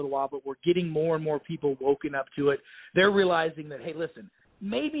there for a little while, but we're getting more and more people woken up to it. They're realizing that, hey, listen,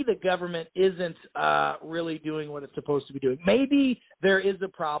 maybe the government isn't really doing what it's supposed to be doing. Maybe there is a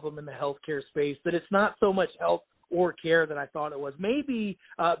problem in the healthcare space, that it's not so much health or care that I thought it was. Maybe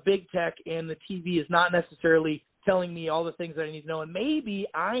big tech and the TV is not necessarily telling me all the things that I need to know, and maybe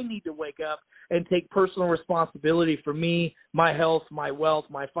I need to wake up and take personal responsibility for me, my health, my wealth,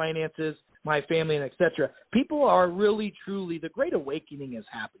 my finances, my family, and et cetera. People are really, truly, the Great Awakening is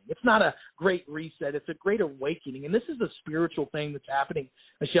happening. It's not a great reset. It's a great awakening. And this is a spiritual thing that's happening,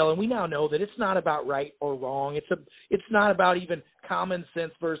 Michelle. And we now know that it's not about right or wrong. It's not about even common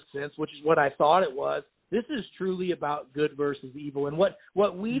sense versus sense, which is what I thought it was. This is truly about good versus evil. And what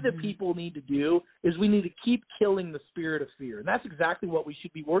we, the people, need to do is we need to keep killing the spirit of fear. And that's exactly what we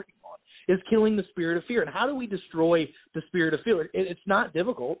should be working on, is killing the spirit of fear. And how do we destroy the spirit of fear? It's not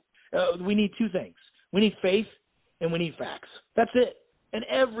difficult. We need 2 things. We need faith and we need facts. That's it. And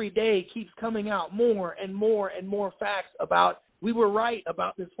every day keeps coming out more and more and more facts about we were right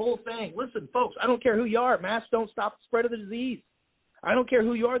about this whole thing. Listen, folks, I don't care who you are. Masks don't stop the spread of the disease. I don't care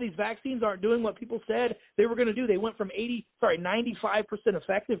who you are. These vaccines aren't doing what people said they were going to do. They went from 95%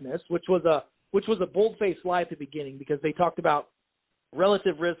 effectiveness, which was a bold-faced lie at the beginning, because they talked about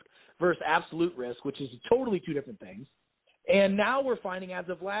relative risk versus absolute risk, which is totally 2 different things. And now we're finding, as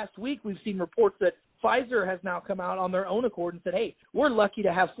of last week, we've seen reports that Pfizer has now come out on their own accord and said, hey, we're lucky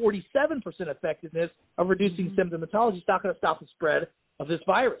to have 47% effectiveness of reducing symptomatology. It's not going to stop the spread of this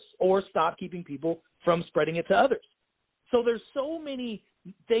virus or stop keeping people from spreading it to others. So there's so many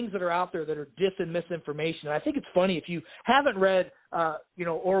things that are out there that are dis and misinformation. And I think it's funny, if you haven't read,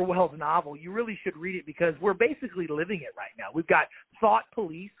 Orwell's novel, you really should read it, because we're basically living it right now. We've got thought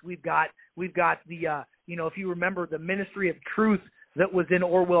police. We've got the, if you remember the Ministry of Truth that was in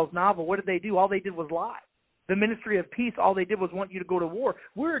Orwell's novel, what did they do? All they did was lie. the Ministry of Peace, all they did was want you to go to war.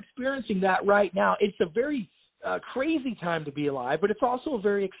 We're experiencing that right now. It's a very crazy time to be alive, but it's also a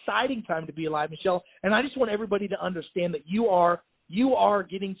very exciting time to be alive, Michelle. And I just want everybody to understand that you are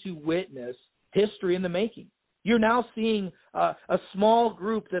getting to witness history in the making. You're now seeing a small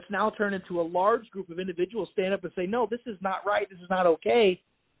group that's now turned into a large group of individuals stand up and say, no, this is not right, this is not okay.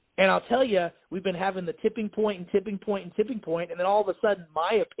 And I'll tell you, we've been having the tipping point, and then all of a sudden,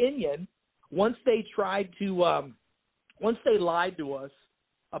 my opinion, once they lied to us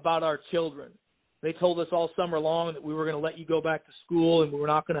about our children, they told us all summer long that we were going to let you go back to school and we were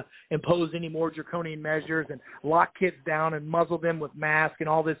not going to impose any more draconian measures and lock kids down and muzzle them with masks and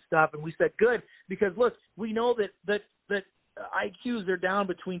all this stuff. And we said, good, because, look, we know that IQs are down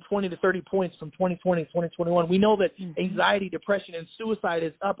between 20 to 30 points from 2020 to 2021. We know that anxiety, depression, and suicide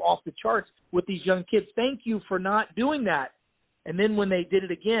is up off the charts with these young kids. Thank you for not doing that. And then when they did it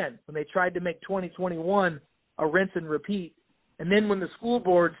again, when they tried to make 2021 a rinse and repeat, and then when the school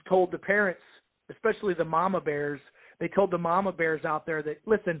boards told the parents, especially the mama bears, they told the mama bears out there that,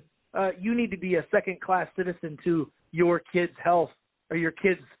 listen, you need to be a second-class citizen to your kids' health or your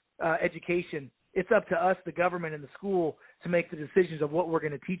kids' education. It's up to us, the government and the school, to make the decisions of what we're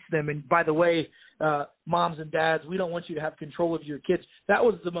going to teach them. And by the way, moms and dads, we don't want you to have control of your kids. That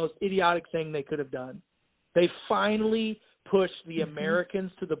was the most idiotic thing they could have done. They finally pushed the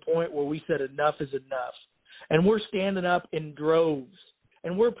Americans to the point where we said enough is enough. And we're standing up in droves.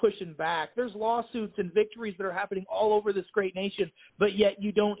 And we're pushing back. There's lawsuits and victories that are happening all over this great nation, but yet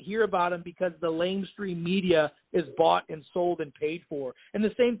you don't hear about them because the lamestream media is bought and sold and paid for. And the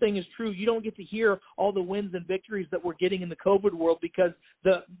same thing is true. You don't get to hear all the wins and victories that we're getting in the COVID world because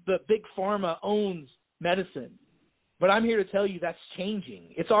the big pharma owns medicine. But I'm here to tell you that's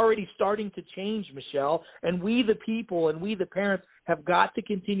changing. It's already starting to change, Michelle. And we, the people, and we, the parents, have got to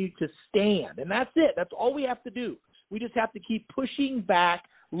continue to stand. And that's it. That's all we have to do. We just have to keep pushing back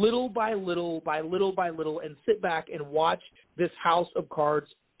little by little and sit back and watch this house of cards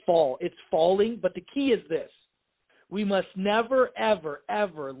fall. It's falling, but the key is this. We must never, ever,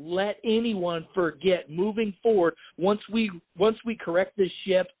 ever let anyone forget moving forward once we correct this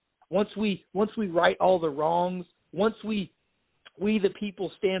ship, once we right all the wrongs, once we the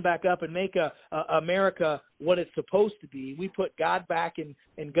people stand back up and make America what it's supposed to be. We put God back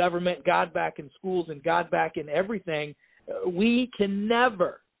in government, God back in schools, and God back in everything. We can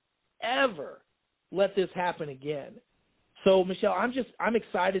never, ever let this happen again. So, Michelle, I'm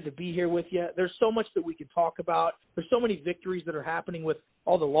excited to be here with you. There's so much that we can talk about. There's so many victories that are happening with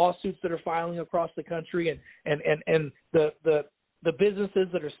all the lawsuits that are filing across the country and the businesses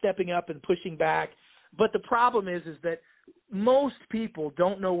that are stepping up and pushing back. But the problem is that most people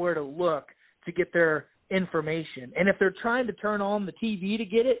don't know where to look to get their information. And if they're trying to turn on the TV to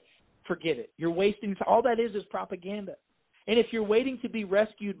get it, forget it. You're wasting time. All that is propaganda. And if you're waiting to be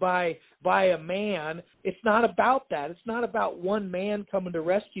rescued by a man, it's not about that. It's not about one man coming to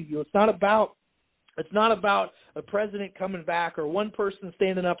rescue you. It's not about a president coming back or one person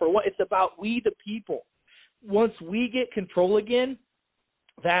standing up or what. It's about we the people. Once we get control again,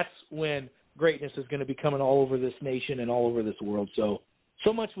 that's when greatness is going to be coming all over this nation and all over this world.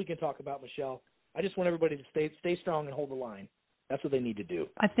 So much we can talk about, Michelle. I just want everybody to stay strong and hold the line. That's what they need to do.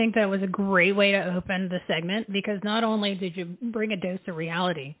 I think that was a great way to open the segment because not only did you bring a dose of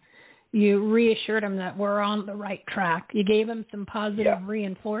reality, you reassured them that we're on the right track. You gave them some positive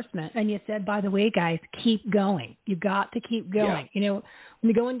reinforcement, and you said, by the way, guys, keep going. You got to keep going. Yeah. You know,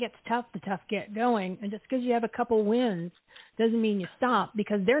 when the going gets tough, the tough get going. And just because you have a couple wins doesn't mean you stop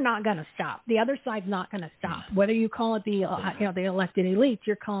because they're not going to stop. The other side's not going to stop. Whether you call it the elected elites,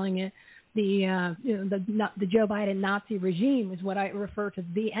 you're calling it the Joe Biden Nazi regime is what I refer to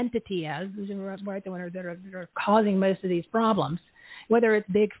the entity as, right? The ones that are causing most of these problems. Whether it's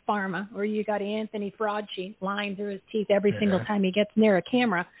big pharma or you got Anthony Fraudchi lying through his teeth every single time he gets near a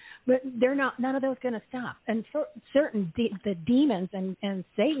camera, but none of those going to stop. And the demons and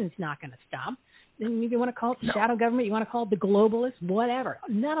Satan's not going to stop. And if you want to call it the shadow government, you want to call it the globalists, whatever.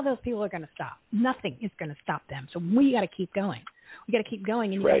 None of those people are going to stop. Nothing is going to stop them. So we got to keep going. We got to keep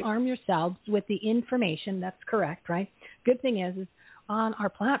going, and you can arm yourselves with the information. That's correct, right? Good thing is on our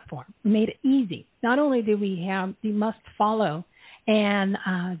platform, we made it easy. Not only do we have the must follow and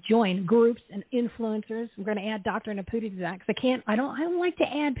join groups and influencers. We're going to add Dr. NEPUTE to that because I don't like to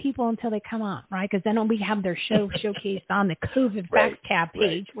add people until they come on, right? Because then we have their show showcased on the COVID Facts tab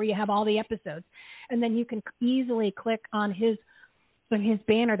page where you have all the episodes, and then you can easily click on his his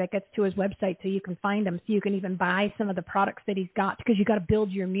banner that gets to his website so you can find him, so you can even buy some of the products that he's got, because you got to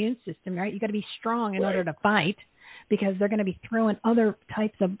build your immune system, right? You got to be strong in order to fight, because they're going to be throwing other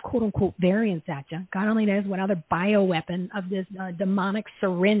types of quote-unquote variants at you. God only knows what other bioweapon of this demonic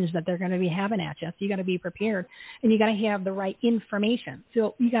syringe that they're going to be having at you. So you got to be prepared, and you got to have the right information.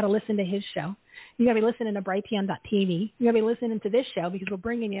 So you got to listen to his show. You got to be listening to Brighteon.tv. You got to be listening to this show, because we're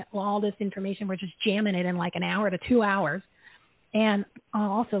bringing you all this information. We're just jamming it in like an hour to 2 hours. And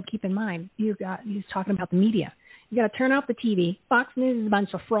also keep in mind, he's talking about the media. You got to turn off the TV. Fox News is a bunch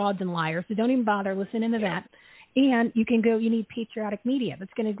of frauds and liars, so don't even bother listening to that. And you can go, you need patriotic media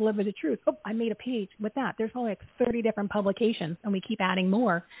that's going to deliver the truth. Oh, I made a page with that. There's only like 30 different publications, and we keep adding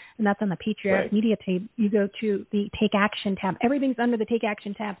more, and that's on the patriotic media tab. You go to the Take Action tab. Everything's under the Take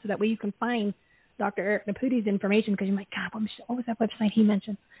Action tab, so that way you can find Dr. Eric NEPUTE's information, because you're like, God, what was that website he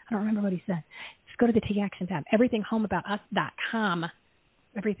mentioned? I don't remember what he said. Just go to the Take Action tab. EverythingHomeAboutUs.com.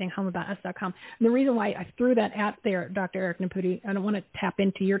 EverythingHomeAboutUs.com. And the reason why I threw that out there, Dr. Eric NEPUTE, I don't want to tap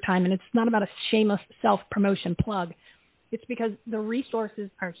into your time, and it's not about a shameless self-promotion plug. It's because the resources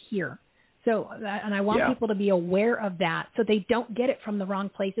are here. So, and I want people to be aware of that, so they don't get it from the wrong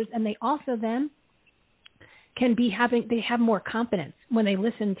places, and they also then they have more confidence when they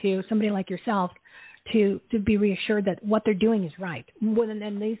listen to somebody like yourself to be reassured that what they're doing is right. And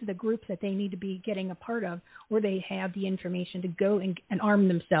then these are the groups that they need to be getting a part of, where they have the information to go and arm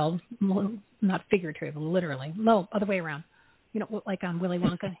themselves, not figuratively, literally. No, other way around. You know, like on Willy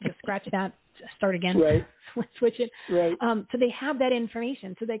Wonka, you scratch that, start again, switch it. Right. So they have that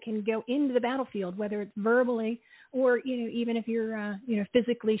information, so they can go into the battlefield, whether it's verbally or, even if you're,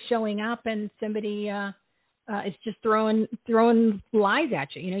 physically showing up and somebody it's just throwing lies at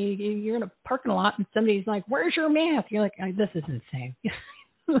you. You're in a parking lot and somebody's like, "Where's your mask?" You're like, "This is insane."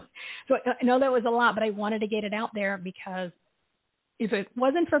 So I know that was a lot, but I wanted to get it out there, because if it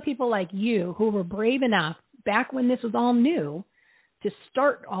wasn't for people like you who were brave enough back when this was all new to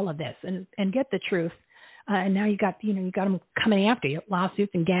start all of this and get the truth, and now you got them coming after you,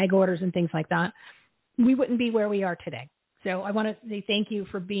 lawsuits and gag orders and things like that, we wouldn't be where we are today. So I want to say thank you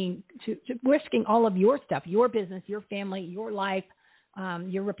for being risking all of your stuff, your business, your family, your life,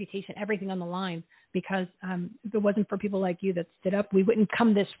 your reputation, everything on the line, because if it wasn't for people like you that stood up, we wouldn't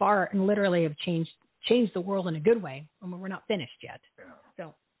come this far and literally have changed the world in a good way. And we're not finished yet.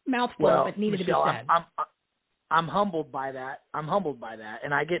 So mouthful, but needed Michelle, to be said. I'm humbled by that.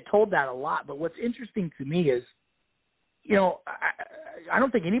 And I get told that a lot. But what's interesting to me is, I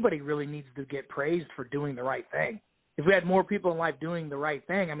don't think anybody really needs to get praised for doing the right thing. If we had more people in life doing the right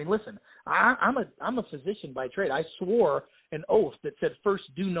thing, I mean, listen, I'm a physician by trade. I swore an oath that said, first,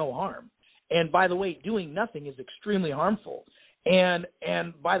 do no harm. And by the way, doing nothing is extremely harmful. And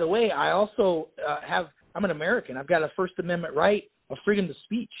by the way, I also I'm an American. I've got a First Amendment right of freedom of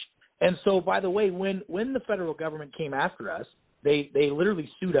speech. And so, by the way, when the federal government came after us, they literally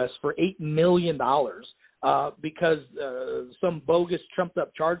sued us for $8 million. Because some bogus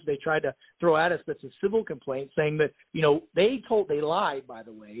trumped-up charge they tried to throw at us that's a civil complaint, saying that, they lied, by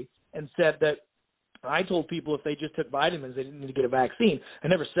the way, and said that I told people if they just took vitamins, they didn't need to get a vaccine. I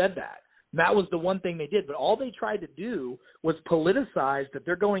never said that. And that was the one thing they did. But all they tried to do was politicize that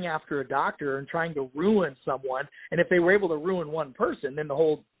they're going after a doctor and trying to ruin someone. And if they were able to ruin one person, then the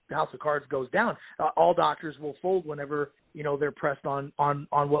whole house of cards goes down. All doctors will fold whenever they're pressed on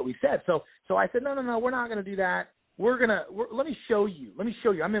what we said. So I said, no, we're not going to do that. Let me show you.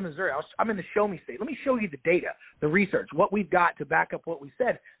 I'm in Missouri. I'm in the show me state. Let me show you the data, the research, what we've got to back up what we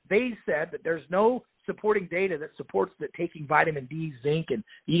said. They said that there's no supporting data that supports that taking vitamin D, zinc, and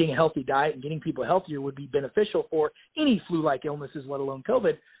eating a healthy diet and getting people healthier would be beneficial for any flu-like illnesses, let alone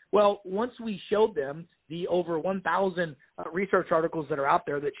COVID. Well, once we showed them the over 1,000 research articles that are out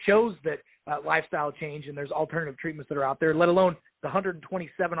there that shows that lifestyle change and there's alternative treatments that are out there, let alone the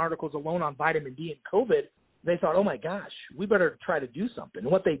 127 articles alone on vitamin D and COVID, they thought, oh, my gosh, we better try to do something.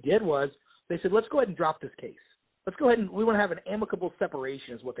 And what they did was they said, let's go ahead and drop this case. Let's go ahead and we want to have an amicable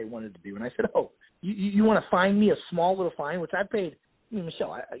separation is what they wanted to do. And I said, oh, you want to fine me a small little fine, which I paid.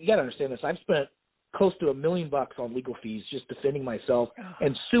 Michelle, you got to understand this. I've spent close to $1 million on legal fees just defending myself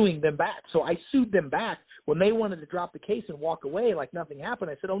and suing them back. So I sued them back when they wanted to drop the case and walk away like nothing happened.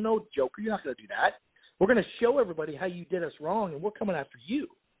 I said, oh, no, Joker, you're not going to do that. We're going to show everybody how you did us wrong, and we're coming after you.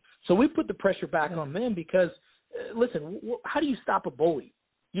 So we put the pressure back on them because, listen, how do you stop a bully?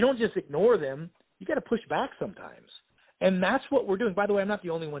 You don't just ignore them. You got to push back sometimes. And that's what we're doing. By the way, I'm not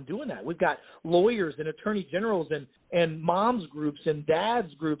the only one doing that. We've got lawyers and attorney generals and moms groups and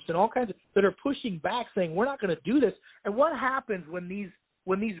dads groups and all kinds of that are pushing back saying we're not going to do this. And what happens when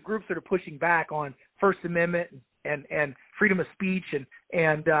these groups that are pushing back on First Amendment and freedom of speech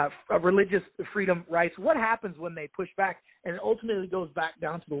and religious freedom rights. What happens when they push back? And it ultimately goes back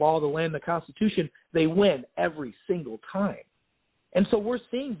down to the law of the land, the Constitution. They win every single time. And so we're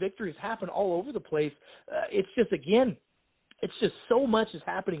seeing victories happen all over the place. It's just so much is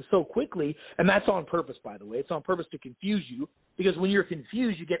happening so quickly, and that's on purpose, by the way. It's on purpose to confuse you, because when you're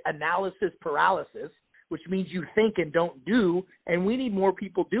confused, you get analysis paralysis, which means you think and don't do, and we need more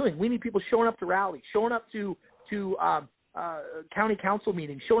people doing. We need people showing up to rallies, showing up to county council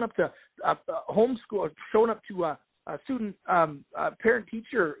meetings, showing up to homeschool, showing up to student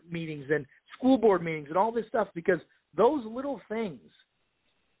parent-teacher meetings and school board meetings and all this stuff, because those little things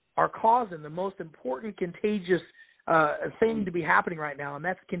are causing the most important contagious thing to be happening right now, and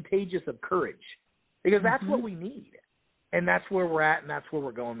that's contagious of courage, because that's what we need. And that's where we're at, and that's where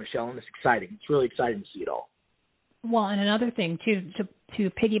we're going, Michelle, and it's exciting. It's really exciting to see it all. Well, and another thing, too, to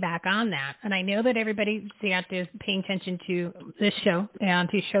piggyback on that, and I know that everybody out there is paying attention to this show and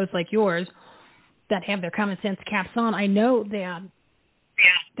to shows like yours that have their common sense caps on. I know that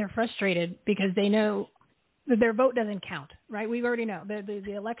they're frustrated because they know that their vote doesn't count, right? We already know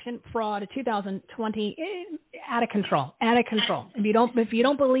the election fraud of 2020 out of control. If you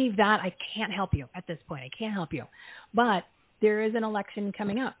don't believe that, I can't help you at this point. I can't help you. But there is an election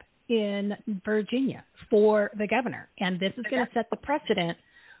coming up in Virginia for the governor, and this is going to set the precedent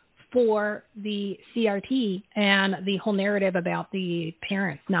for the CRT and the whole narrative about the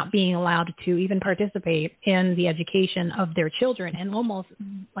parents not being allowed to even participate in the education of their children, and almost,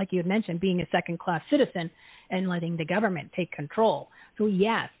 like you had mentioned, being a second-class citizen and letting the government take control. So,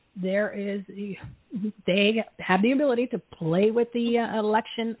 yes, they have the ability to play with the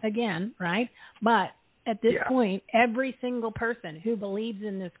election again, right? But at this point, every single person who believes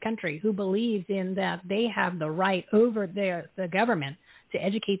in this country, who believes in that they have the right over the government to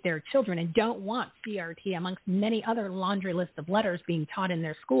educate their children and don't want CRT amongst many other laundry list of letters being taught in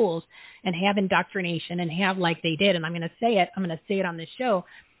their schools and have indoctrination and have, like they did, and I'm going to say it on this show,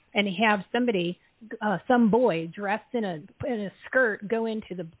 and have somebody, some boy dressed in a skirt go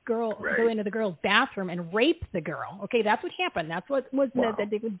into the girl's bathroom and rape the girl. Okay, that's what happened. That's what was that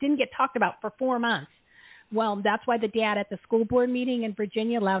didn't get talked about for 4 months. Well, that's why the dad at the school board meeting in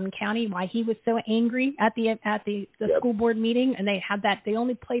Virginia, Loudoun County, why he was so angry at the school board meeting, and they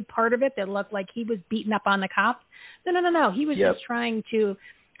only played part of it that looked like he was beating up on the cops. No. He was just trying to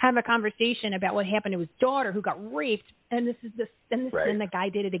have a conversation about what happened to his daughter who got raped, and the guy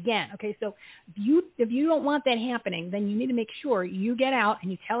did it again. Okay, so if you don't want that happening, then you need to make sure you get out and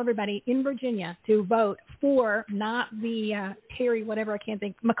you tell everybody in Virginia to vote for not the Terry, whatever, I can't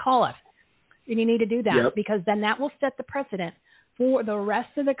think, McAuliffe. And you need to do that because then that will set the precedent for the rest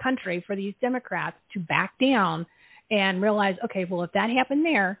of the country, for these Democrats to back down and realize, okay, well, if that happened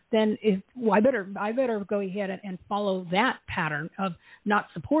there, then I better go ahead and follow that pattern of not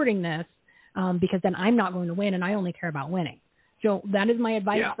supporting this because then I'm not going to win, and I only care about winning. So that is my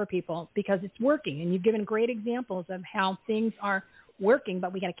advice for people, because it's working, and you've given great examples of how things are working,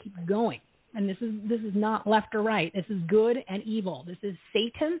 but we got to keep going. And this is not left or right. This is good and evil. This is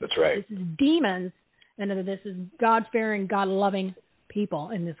Satan. That's right. This is demons, and this is God-fearing, God-loving people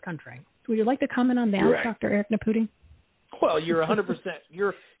in this country. Would you like to comment on that, Dr. Eric NEPUTE? Well, you're 100%.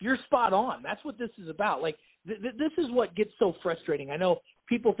 You're spot on. That's what this is about. Like this is what gets so frustrating. I know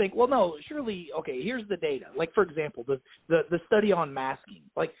people think, well, no, surely, okay, here's the data. Like, for example, the study on masking.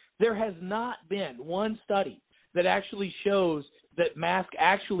 Like, there has not been one study that actually shows that masks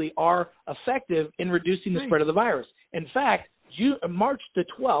actually are effective in reducing the spread of the virus. In fact, March the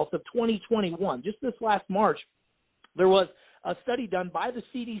 12th of 2021, just this last March, there was a study done by the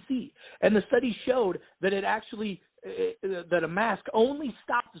CDC, and the study showed that it actually that a mask only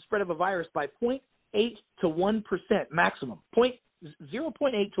stopped the spread of a virus by 0.8 to 1% maximum,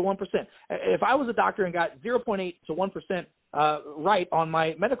 0.8 to 1%. If I was a doctor and got 0.8 to 1% right on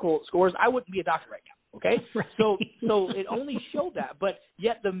my medical scores, I wouldn't be a doctor right now. Okay, so it only showed that, but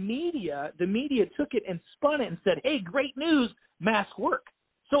yet the media took it and spun it and said, "Hey, great news, masks work."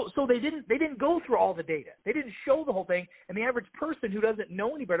 So they didn't go through all the data. They didn't show the whole thing, and the average person who doesn't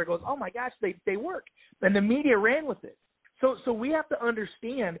know any better goes, "Oh my gosh, they work," and the media ran with it. So we have to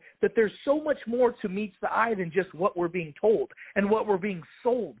understand that there's so much more to meets the eye than just what we're being told and what we're being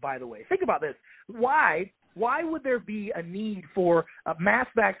sold. By the way, think about this: Why would there be a need for mass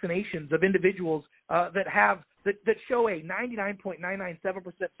vaccinations of individuals that show a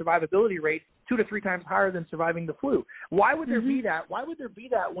 99.997% survivability rate, 2 to 3 times higher than surviving the flu? Why would there be that? Why would there be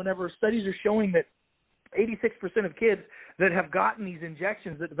that whenever studies are showing that 86% of kids that have gotten these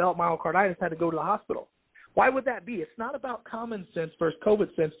injections that develop myocarditis had to go to the hospital? Why would that be? It's not about common sense versus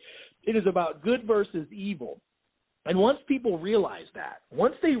COVID sense. It is about good versus evil. And once people realize that,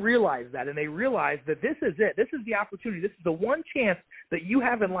 and they realize that this is it, this is the opportunity, this is the one chance that you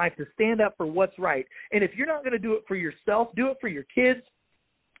have in life to stand up for what's right. And if you're not going to do it for yourself, do it for your kids,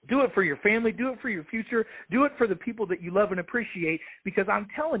 do it for your family, do it for your future, do it for the people that you love and appreciate, because I'm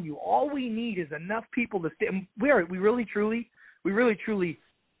telling you, all we need is enough people to stand. We really truly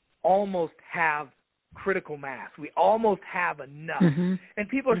almost have critical mass. We almost have enough. And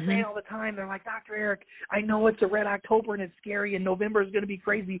people are saying all the time, they're like, Dr. Eric, I know it's a red October and it's scary and November is going to be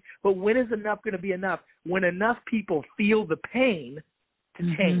crazy, but when is enough going to be enough? When enough people feel the pain to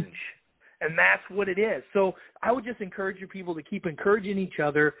change. And that's what it is. So I would just encourage you people to keep encouraging each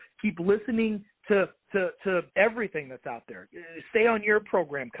other, keep listening to everything that's out there. Stay on your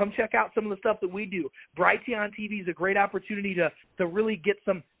program. Come check out some of the stuff that we do. Brighty on TV is a great opportunity to really get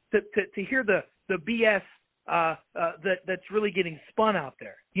some, to hear the BS that's really getting spun out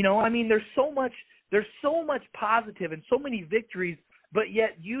there. You know, I mean, there's so much positive and so many victories, but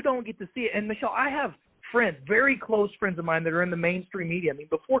yet you don't get to see it. And Michelle, I have friends, very close friends of mine that are in the mainstream media. I mean,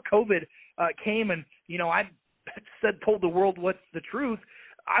 before COVID came and, you know, I told the world what's the truth,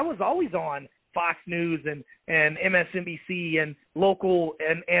 I was always on Fox News and MSNBC and local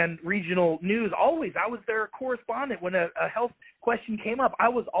and regional news. Always. I was their correspondent when a health question came up. I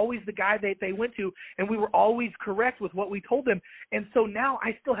was always the guy that they went to, and we were always correct with what we told them. And so now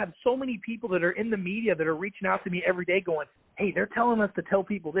I still have so many people that are in the media that are reaching out to me every day going, hey, they're telling us to tell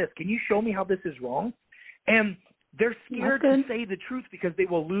people this. Can you show me how this is wrong? And they're scared to say the truth because they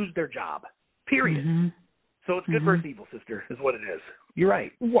will lose their job, period. So it's good versus evil, sister, is what it is. You're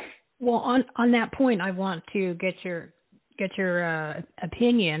right. Well, on that point, I want to get your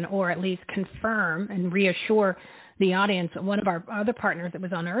opinion, or at least confirm and reassure the audience. One of our other partners that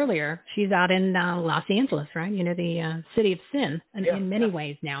was on earlier, she's out in Los Angeles, right? You know, the city of sin in many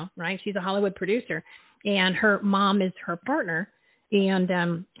ways now, right? She's a Hollywood producer, and her mom is her partner.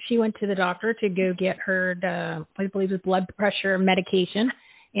 And she went to the doctor to go get her, I believe it was blood pressure medication.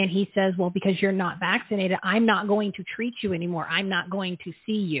 And he says, well, because you're not vaccinated, I'm not going to treat you anymore. I'm not going to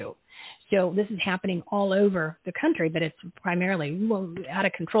see you. So this is happening all over the country, but it's primarily out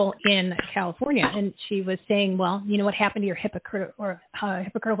of control in California. And she was saying, well, you know, what happened to your hypocritical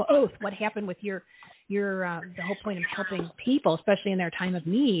oath? What happened with your the whole point of helping people, especially in their time of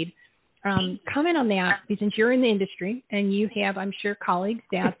need? Comment on that, since you're in the industry and you have, I'm sure, colleagues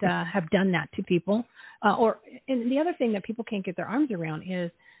that have done that to people. And the other thing that people can't get their arms around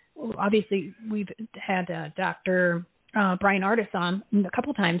is, obviously, we've had Dr. Brian Artis on a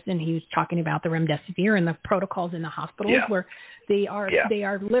couple times, and he was talking about the remdesivir and the protocols in the hospitals where they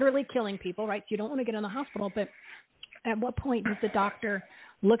are literally killing people, right? So you don't want to get in the hospital, but at what point does the doctor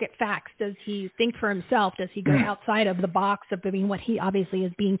look at facts? Does he think for himself? Does he go outside of the box of doing what he obviously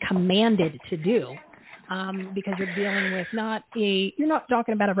is being commanded to do? Because you're dealing with you're not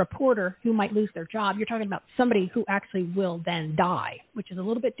talking about a reporter who might lose their job. You're talking about somebody who actually will then die, which is a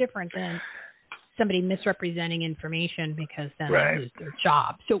little bit different than somebody misrepresenting information because then they lose their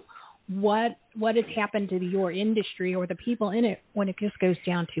job. So what has happened to your industry or the people in it when it just goes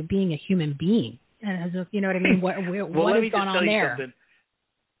down to being a human being? And you know what I mean? What has gone on there? Something.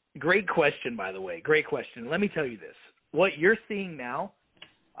 Great question, by the way. Great question. Let me tell you this. What you're seeing now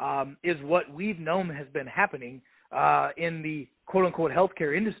is what we've known has been happening in the quote-unquote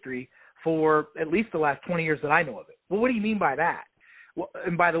healthcare industry for at least the last 20 years that I know of it. Well, what do you mean by that? Well,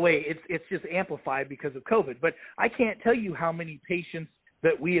 and by the way, it's just amplified because of COVID. But I can't tell you how many patients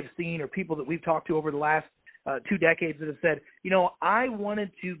that we have seen or people that we've talked to over the last 2 decades that have said, you know, I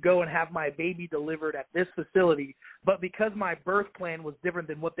wanted to go and have my baby delivered at this facility, but because my birth plan was different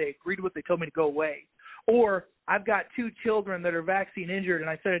than what they agreed with, they told me to go away. Or I've got 2 children that are vaccine injured, and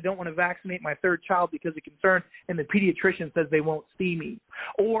I said I don't want to vaccinate my 3rd child because of concern, and the pediatrician says they won't see me.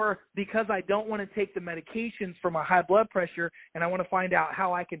 Or because I don't want to take the medications for my high blood pressure, and I want to find out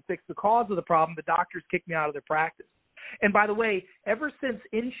how I can fix the cause of the problem, the doctors kick me out of their practice. And by the way, ever since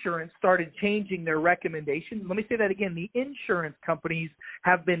insurance started changing their recommendations, let me say that again, the insurance companies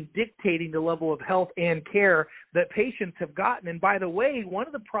have been dictating the level of health and care that patients have gotten. And by the way, one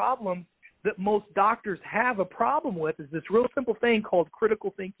of the problems that most doctors have a problem with is this real simple thing called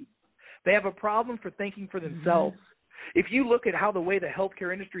critical thinking. They have a problem for thinking for themselves. If you look at how the way the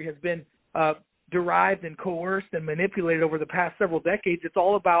healthcare industry has been derived and coerced and manipulated over the past several decades, it's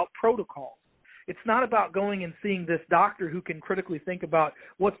all about protocol. It's not about going and seeing this doctor who can critically think about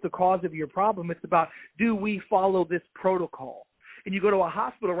what's the cause of your problem. It's about, do we follow this protocol? And you go to a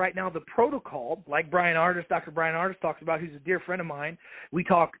hospital right now, the protocol, like Dr. Brian Artis talks about, who's a dear friend of mine, we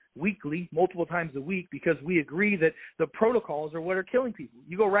talk weekly, multiple times a week, because we agree that the protocols are what are killing people.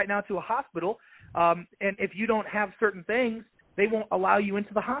 You go right now to a hospital, And if you don't have certain things, they won't allow you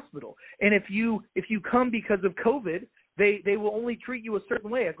into the hospital. And if you come because of COVID, they will only treat you a certain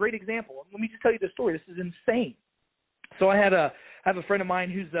way. A great example. Let me just tell you the story. This is insane. So I have a friend of mine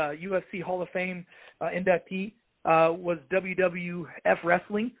who's a UFC Hall of Fame inductee, was WWF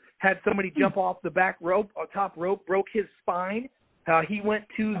wrestling, had somebody jump off the top rope, broke his spine. He went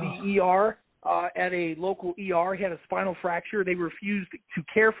to the ER at a local ER. He had a spinal fracture. They refused to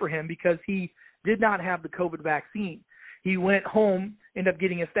care for him because he did not have the COVID vaccine. He went home, ended up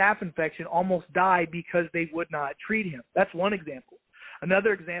getting a staph infection, almost died because they would not treat him. That's one example.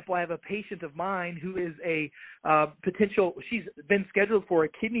 Another example, I have a patient of mine who is a she's been scheduled for a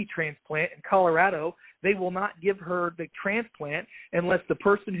kidney transplant in Colorado. They will not give her the transplant unless the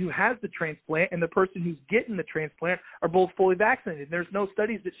person who has the transplant and the person who's getting the transplant are both fully vaccinated. There's no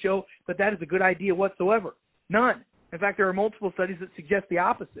studies that show that that is a good idea whatsoever. None. In fact, there are multiple studies that suggest the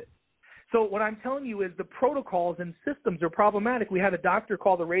opposite. So what I'm telling you is the protocols and systems are problematic. We had a doctor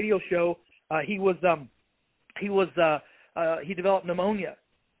call the radio show. He developed pneumonia.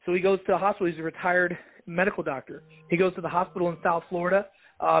 So he goes to the hospital. He's a retired medical doctor. He goes to the hospital in South Florida,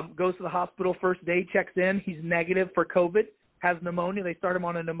 goes to the hospital first day, checks in. He's negative for COVID, has pneumonia. They start him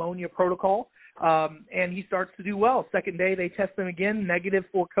on a pneumonia protocol, and he starts to do well. Second day, they test him again, negative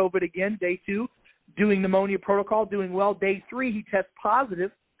for COVID again. Day 2, doing pneumonia protocol, doing well. Day 3, he tests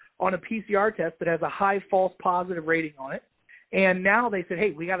positive on a PCR test that has a high false positive rating on it. And now they said, hey,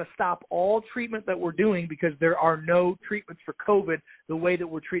 we got to stop all treatment that we're doing because there are no treatments for COVID the way that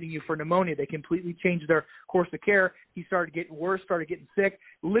we're treating you for pneumonia. They completely changed their course of care. He started getting worse, started getting sick,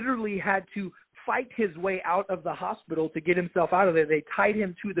 literally had to fight his way out of the hospital to get himself out of there. They tied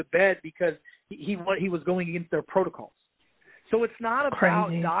him to the bed because he was going against their protocols. So it's not about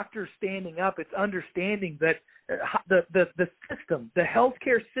doctors standing up. It's understanding that the system, the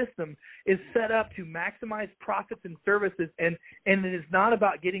healthcare system, is set up to maximize profits and services, and it is not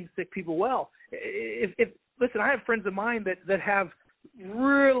about getting sick people well. Listen, I have friends of mine that have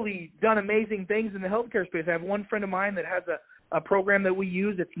really done amazing things in the healthcare space. I have one friend of mine that has a program that we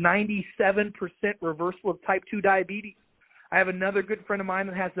use. It's 97% reversal of type 2 diabetes. I have another good friend of mine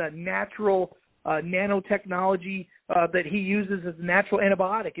that has a natural nanotechnology that he uses as a natural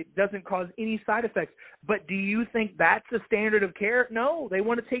antibiotic. It doesn't cause any side effects. But do you think that's the standard of care? No, they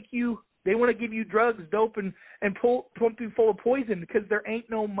want to give you drugs, dope, and pump you full of poison because there ain't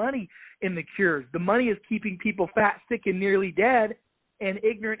no money in the cures. The money is keeping people fat, sick, and nearly dead and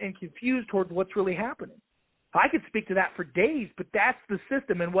ignorant and confused towards what's really happening. I could speak to that for days, but that's the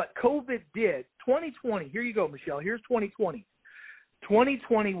system. And what COVID did, 2020, here you go, Michelle, here's 2020.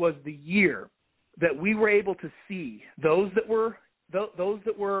 2020 was the year that we were able to see those that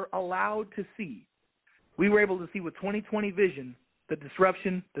were allowed to see. We were able to see with 2020 vision the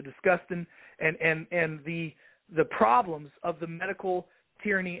disruption, the disgusting, and the problems of the medical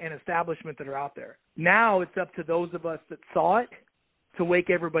tyranny and establishment that are out there. Now it's up to those of us that saw it to wake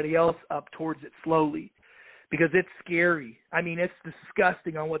everybody else up towards it slowly. Because it's scary. I mean, it's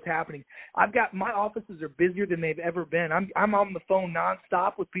disgusting on what's happening. My offices are busier than they've ever been. I'm on the phone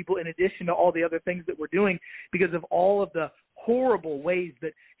nonstop with people in addition to all the other things that we're doing because of all of the horrible ways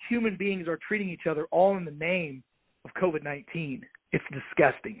that human beings are treating each other, all in the name of COVID-19. It's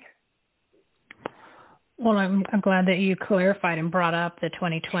disgusting. Well, I'm glad that you clarified and brought up the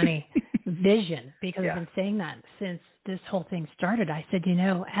 2020 vision because I've been saying that since this whole thing started. I said,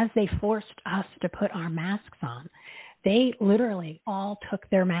 as they forced us to put our masks on, they literally all took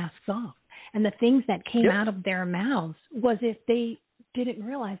their masks off. And the things that came out of their mouths was if they didn't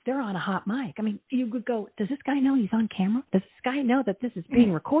realize they're on a hot mic. I mean, you would go, does this guy know he's on camera? Does this guy know that this is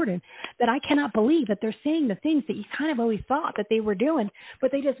being recorded? That I cannot believe that they're saying the things that you kind of always thought that they were doing,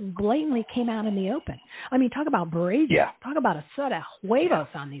 but they just blatantly came out in the open. I mean, talk about brazen. Yeah. Talk about a set of huevos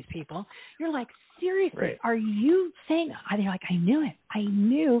on these people. You're like, seriously, are you saying, they're like, I knew it. I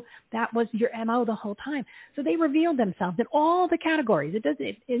knew that was your MO the whole time. So they revealed themselves in all the categories.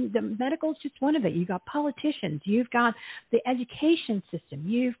 The medical is just one of it. You've got politicians. You've got the education system.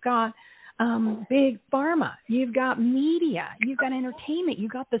 You've got big pharma. You've got media. You've got entertainment.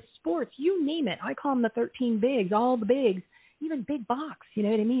 You've got the sports. You name it. I call them the 13 bigs, all the bigs. Even big box, you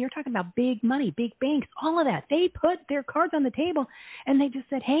know what I mean? You're talking about big money, big banks, all of that. They put their cards on the table, and they just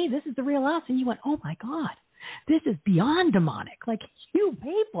said, hey, this is the real us. And you went, oh, my God, this is beyond demonic. Like, you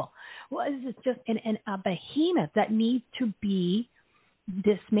people. Well, this is just a behemoth that needs to be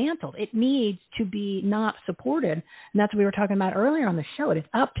dismantled. It needs to be not supported. And that's what we were talking about earlier on the show. It is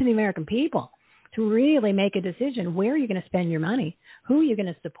up to the American people to really make a decision. Where are you going to spend your money? Who are you going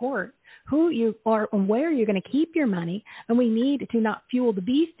to support? who you are and where you're going to keep your money. And we need to not fuel the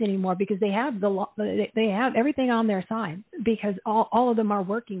beast anymore because they have they have everything on their side because all of them are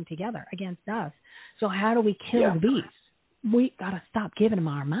working together against us. So how do we kill the beast? We got to stop giving them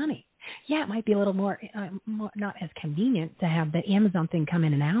our money. Yeah, it might be a little more not as convenient to have the Amazon thing come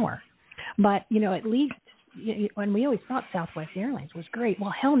in an hour. But, at least when we always thought Southwest Airlines was great.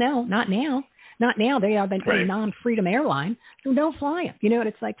 Well, hell no, not now. Not now. They are a non-freedom airline, so don't fly them.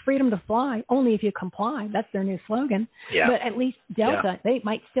 It's like freedom to fly only if you comply. That's their new slogan. Yeah. But at least Delta, they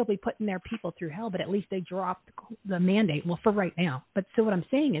might still be putting their people through hell, but at least they dropped the mandate. Well, for right now. But so what I'm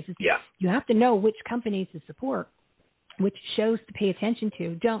saying is you have to know which companies to support, which shows to pay attention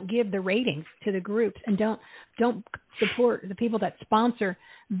to. Don't give the ratings to the groups, and don't support the people that sponsor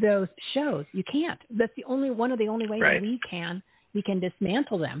those shows. You can't. That's one of the only ways we can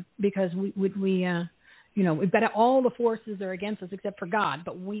dismantle them, because we've got all the forces are against us except for God,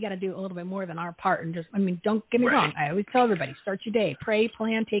 but we got to do a little bit more than our part. And don't get me wrong. I always tell everybody, start your day, pray,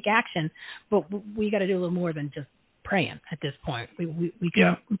 plan, take action, but we got to do a little more than just praying at this point. We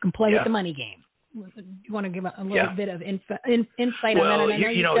can play with the money game. You want to give a little bit of insight on that? And I know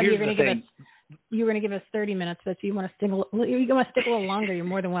you were going to give us 30 minutes, but if you want to stick a little longer, you're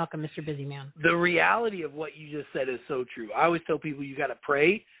more than welcome, Mr. Busy Man. The reality of what you just said is so true. I always tell people you got to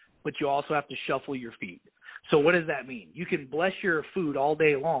pray, but you also have to shuffle your feet. So what does that mean? You can bless your food all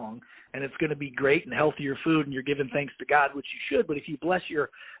day long, and it's going to be great and healthier food, and you're giving thanks to God, which you should. But if you bless your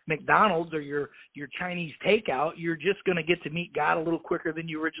McDonald's or your Chinese takeout, you're just going to get to meet God a little quicker than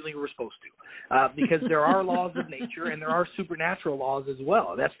you originally were supposed to, because there are laws of nature and there are supernatural laws as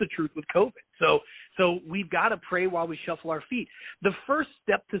well. That's the truth with COVID. So we've got to pray while we shuffle our feet. The first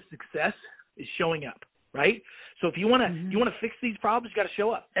step to success is showing up. Right? So if you want to fix these problems, you got to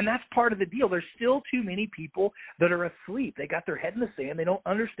show up. And that's part of the deal. There's still too many people that are asleep. They got their head in the sand. They don't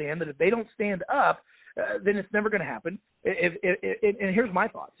understand that if they don't stand up, then it's never going to happen. And here's my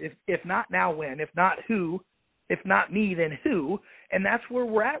thoughts. If not now, when? If not who? If not me, then who? And that's where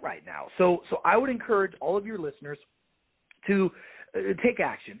we're at right now. So I would encourage all of your listeners to take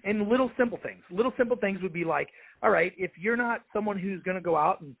action. And little simple things would be like, all right, if you're not someone who's going to go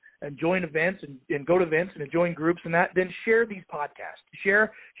out and join events and go to events and join groups and that, then share these podcasts. Share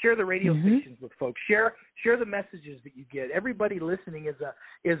the radio stations with folks. Share the messages that you get. Everybody listening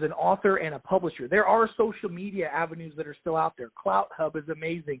is an author and a publisher. There are social media avenues that are still out there. Clout Hub is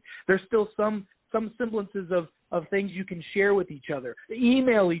amazing. There's still some semblances of things you can share with each other.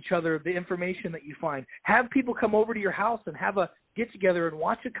 Email each other the information that you find. Have people come over to your house and have a get-together and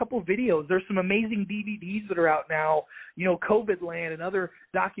watch a couple videos. There's some amazing DVDs that are out now, COVID Land and other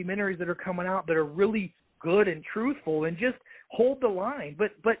documentaries that are coming out that are really good and truthful, and just hold the line.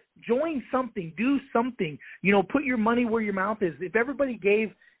 But join something, do something, put your money where your mouth is. If everybody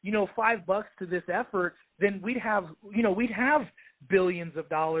gave, $5 to this effort, then we'd have billions of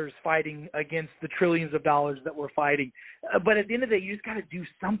dollars fighting against the trillions of dollars that we're fighting. But at the end of the day, you just got to do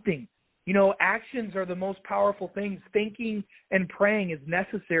something. Actions are the most powerful things. Thinking and praying is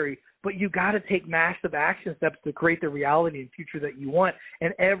necessary, but you got to take massive action steps to create the reality and future that you want.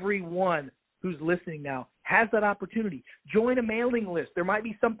 And everyone who's listening now has that opportunity. Join a mailing list. There might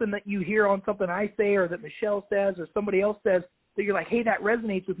be something that you hear on something I say or that Michelle says or somebody else says that you're like, hey, that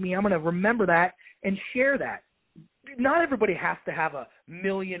resonates with me. I'm going to remember that and share that. Not everybody has to have 1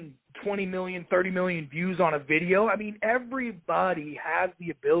 million, 20 million, 30 million views on a video. I mean, everybody has the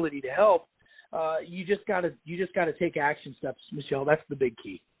ability to help. You just got to take action steps, Michelle. That's the big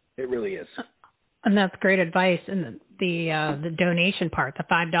key. It really is. And that's great advice. And the donation part, the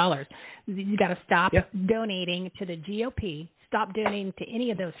 $5, you got to stop donating to the GOP. Stop donating to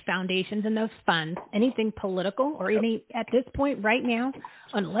any of those foundations and those funds, anything political or any at this point right now,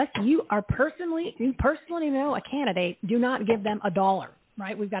 unless you personally know a candidate, do not give them $1.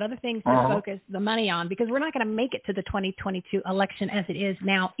 Right? We've got other things to focus the money on, because we're not going to make it to the 2022 election as it is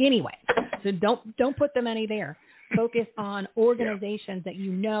now anyway. So don't put the money there. Focus on organizations that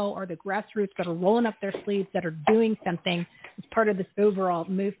are the grassroots that are rolling up their sleeves, that are doing something as part of this overall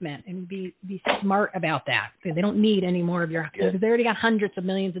movement, and be smart about that. They don't need any more of your – because they already got hundreds of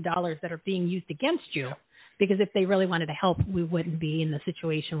millions of dollars that are being used against you, because if they really wanted to help, we wouldn't be in the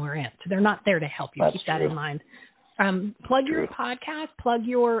situation we're in. So they're not there to help you. Keep that in mind. Plug your podcast, plug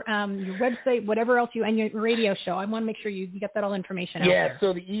your website, whatever else and your radio show. I want to make sure you get that all information out there. Yeah,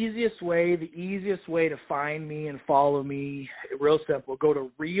 so the easiest way to find me and follow me, real simple, go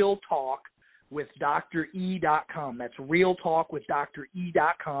to realtalkwithdre.com. That's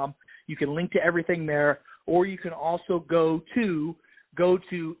realtalkwithdre.com. You can link to everything there, or you can also go to go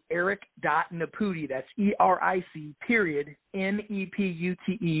to eric.nepute, that's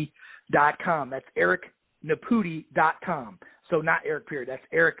ERIC.NEPUTE.com. That's ericnepute.com. So not Eric period, that's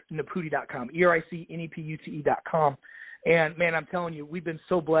ericnepute.com, ERICNEPUTE.com. And, man, I'm telling you, we've been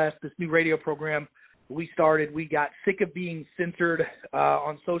so blessed. This new radio program we started, we got sick of being censored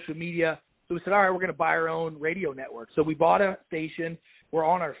on social media. So we said, all right, we're going to buy our own radio network. So we bought a station. We're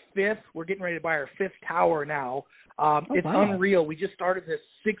on our fifth. We're getting ready to buy our fifth tower now. It's unreal. We just started this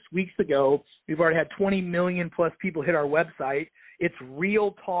 6 weeks ago. We've already had 20 million plus people hit our website. It's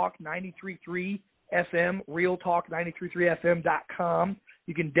Real Talk 93.3 FM, realtalk933fm.com.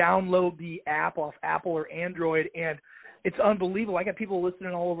 You can download the app off Apple or Android, and it's unbelievable. I got people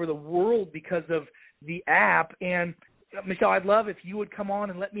listening all over the world because of the app. And Michelle, I'd love if you would come on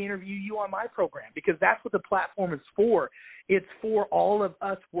and let me interview you on my program, because that's what the platform is for. It's for all of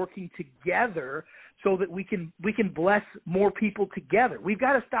us working together so that we can bless more people together. We've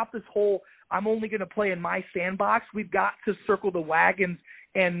got to stop this whole I'm only going to play in my sandbox. We've got to circle the wagons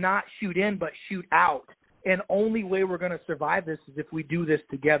and not shoot in but shoot out. And only way we're going to survive this is if we do this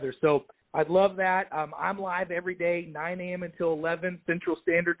together. So I'd love that. I'm live every day, 9 a.m. until 11 Central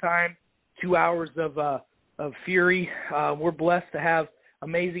Standard Time, 2 hours of fury. We're blessed to have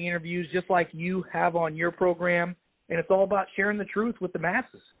amazing interviews just like you have on your program, and it's all about sharing the truth with the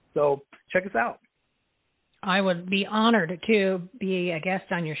masses. So check us out. I would be honored to be a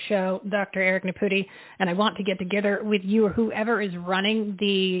guest on your show, Dr. Eric NEPUTE, and I want to get together with you or whoever is running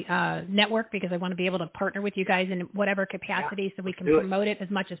the network, because I want to be able to partner with you guys in whatever capacity so we can promote it as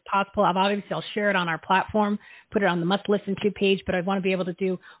much as possible. I'll share it on our platform, put it on the must listen to page, but I want to be able to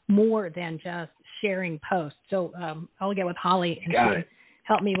do more than just sharing posts. So I'll get with Holly and she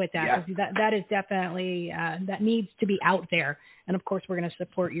help me with that. Yeah. That is definitely that needs to be out there. And of course, we're going to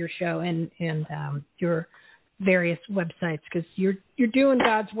support your show and your various websites, because you're doing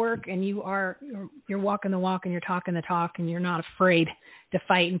God's work, and you're walking the walk and you're talking the talk, and you're not afraid to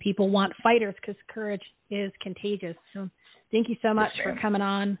fight. And people want fighters because courage is contagious. So thank you so much for coming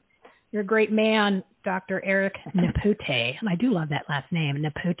on. You're a great man, Dr. Eric NEPUTE. And I do love that last name,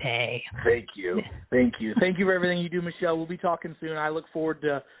 NEPUTE. Thank you. Thank you. Thank you for everything you do, Michelle. We'll be talking soon. I look forward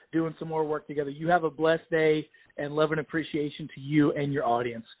to doing some more work together. You have a blessed day, and love and appreciation to you and your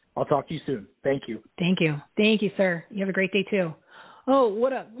audience. I'll talk to you soon. Thank you. Thank you. Thank you, sir. You have a great day, too. Oh,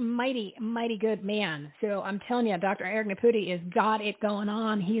 what a mighty, mighty good man. So I'm telling you, Dr. Eric NEPUTE has got it going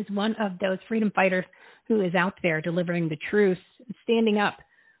on. He is one of those freedom fighters who is out there delivering the truth, standing up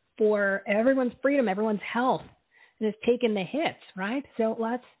for everyone's freedom, everyone's health, and is taking the hits, right? So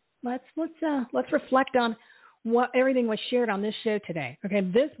let's reflect on what everything was shared on this show today. Okay,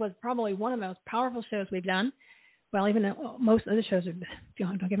 this was probably one of the most powerful shows we've done. Well, even though most of the shows are,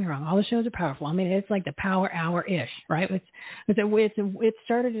 don't get me wrong, all the shows are powerful. I mean, it's like the power hour-ish, right? It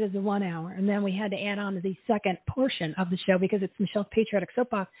started as a 1 hour, and then we had to add on to the second portion of the show because it's Michelle's Patriotic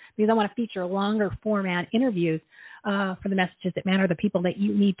Soapbox, because I want to feature longer format interviews for the messages that matter, the people that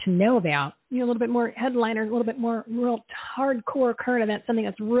you need to know about. You know, a little bit more headliners, a little bit more real hardcore current events, something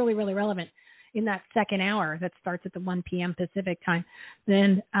that's really, really relevant in that second hour that starts at the 1 p.m. Pacific time.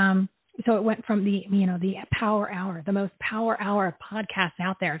 Then, so it went from the power hour, the most power hour of podcasts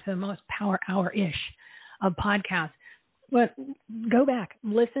out there, to the most power hour-ish of podcasts. But go back,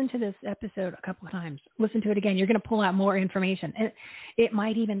 listen to this episode a couple of times. Listen to it again. You're going to pull out more information. It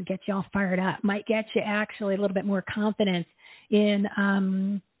might even get you all fired up. Might get you actually a little bit more confidence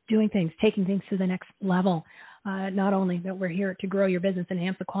in doing things, taking things to the next level. Not only that we're here to grow your business,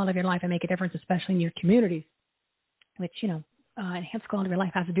 enhance the quality of your life, and make a difference, especially in your communities, which, enhance the quality of your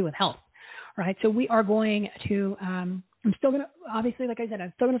life has to do with health, right? So we are going to, I'm still going to, obviously, like I said,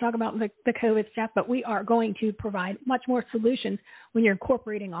 I'm still going to talk about the COVID stuff, but we are going to provide much more solutions when you're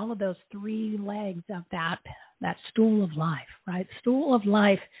incorporating all of those three legs of that stool of life, right? Stool of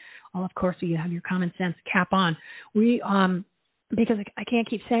life. Well, of course, you have your common sense cap on. Because I can't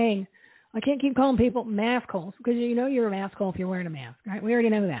keep calling people mask holes, because you're a mask hole if you're wearing a mask, right? We already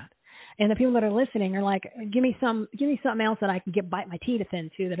know that. And the people that are listening are like, give me something else that I can bite my teeth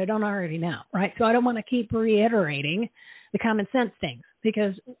into that I don't already know, right? So I don't want to keep reiterating the common sense things,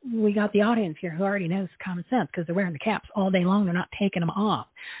 because we got the audience here who already knows common sense because they're wearing the caps all day long. They're not taking them off.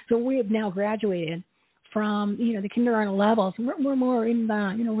 So we have now graduated from, the kindergarten levels. We're more in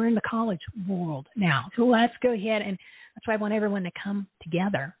the, we're in the college world now. So let's go ahead, and that's why I want everyone to come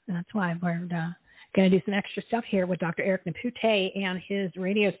together. And that's why we're going to do some extra stuff here with Dr. Eric NEPUTE and his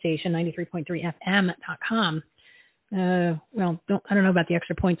radio station, 93.3fm.com. I don't know about the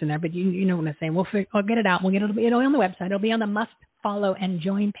extra points in there, but you know what I'm saying. I'll get it out. We'll get it on the website. It'll be on the must follow and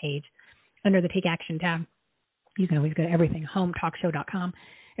join page under the Take Action tab. You can always go to everythinghometalkshow.com,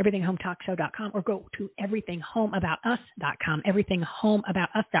 everythinghometalkshow.com, or go to everythinghomeaboutus.com,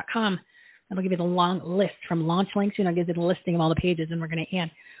 everythinghomeaboutus.com. That'll give you the long list from launch links. It gives you the listing of all the pages, and we're going to add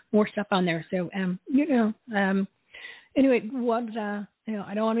more stuff on there. So, anyway, I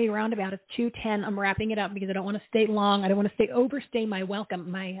don't want to be roundabout. It's 2:10. I'm wrapping it up because I don't want to stay long. I don't want to overstay my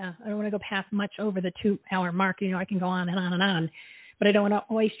welcome. I don't want to go past much over the 2-hour mark. I can go on and on and on, but I don't want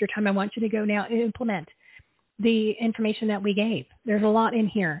to waste your time. I want you to go now and implement the information that we gave. There's a lot in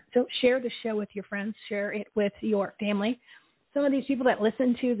here. So share the show with your friends. Share it with your family. Some of these people that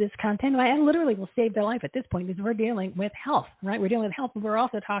listen to this content, I literally will save their life at this point because we're dealing with health, right? We're dealing with health, but we're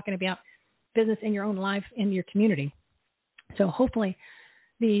also talking about business in your own life, in your community. So hopefully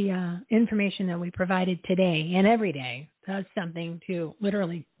the information that we provided today and every day does something to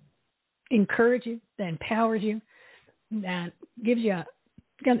literally encourage you, that empowers you, that gives you a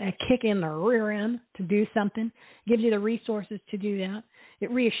kick in the rear end to do something, gives you the resources to do that.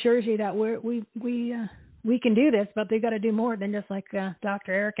 It reassures you that we can do this, but they got to do more than just like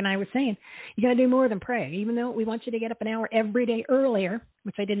Dr. Eric and I were saying. You got to do more than pray. Even though we want you to get up an hour every day earlier,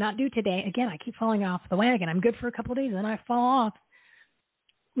 which I did not do today. Again, I keep falling off the wagon. I'm good for a couple of days, and then I fall off.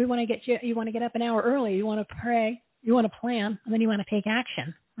 We want to get you. You want to get up an hour early. You want to pray. You want to plan, and then you want to take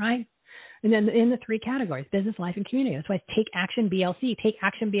action, right? And then in the 3 categories, business, life, and community. That's why Take Action BLC. Take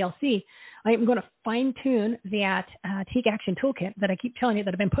Action BLC. I am going to fine-tune that Take Action toolkit that I keep telling you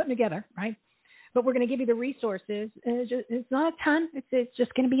that I've been putting together, right? But we're going to give you the resources. It's not a ton. It's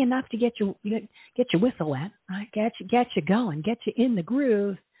just going to be enough to get your whistle wet, right? Get you going, get you in the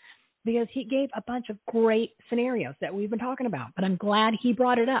groove, because he gave a bunch of great scenarios that we've been talking about. But I'm glad he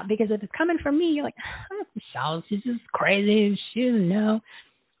brought it up, because if it's coming from me, you're like, Michelle, she's just crazy. She doesn't know.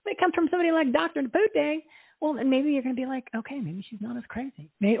 If it comes from somebody like Dr. NEPUTE, well, then maybe you're going to be like, okay, maybe she's not as crazy.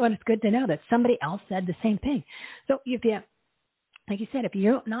 Maybe it's good to know that somebody else said the same thing. So if you, like you said, if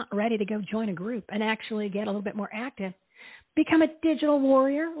you're not ready to go join a group and actually get a little bit more active, become a digital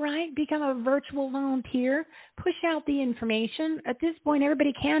warrior, right? Become a virtual volunteer. Push out the information. At this point,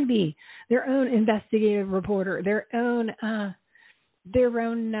 everybody can be their own investigative reporter, their own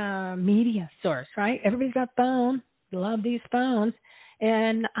media source, right? Everybody's got phones. Love these phones.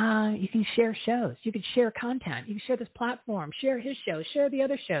 And you can share shows. You can share content. You can share this platform. Share his show. Share the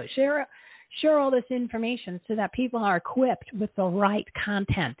other shows. Share all this information so that people are equipped with the right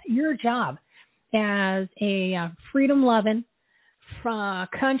content. Your job as a freedom-loving,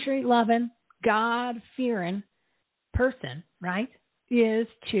 country-loving, God-fearing person, right, is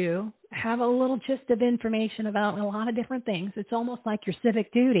to have a little gist of information about a lot of different things. It's almost like your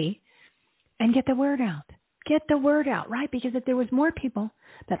civic duty, and get the word out. Get the word out, right? Because if there was more people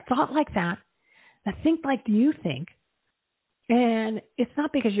that thought like that think like you think, and it's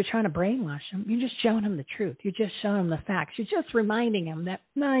not because you're trying to brainwash them. You're just showing them the truth. You're just showing them the facts. You're just reminding them that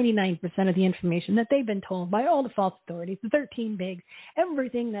 99% of the information that they've been told by all the false authorities, the 13 bigs,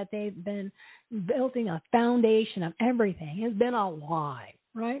 everything that they've been building a foundation of everything has been a lie,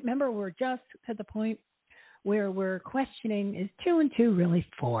 right? Remember, we're just to the point where we're questioning, is 2 and 2 really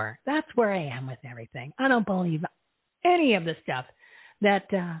 4? That's where I am with everything. I don't believe any of the stuff that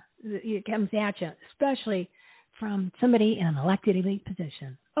comes at you, especially from somebody in an elected elite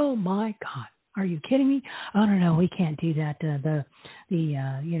position. Oh my God, are you kidding me? Oh no, we can't do that.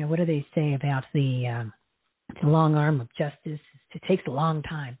 What do they say about the long arm of justice? It takes a long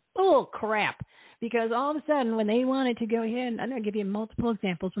time. Oh crap! Because all of a sudden, when they wanted to go ahead, I'm going to give you multiple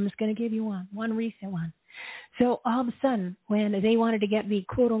examples. I'm just going to give you one recent one. So all of a sudden, when they wanted to get the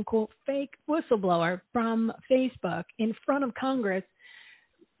quote unquote fake whistleblower from Facebook in front of Congress,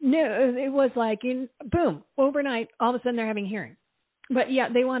 no, it was like, boom, overnight, all of a sudden they're having a hearing. But yeah,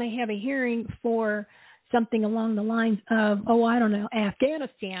 they want to have a hearing for something along the lines of,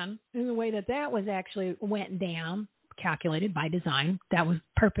 Afghanistan, in the way that was actually went down, calculated by design. That was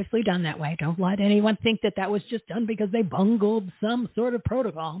purposely done that way. Don't let anyone think that was just done because they bungled some sort of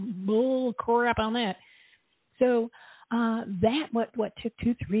protocol. Bull crap on that. So what took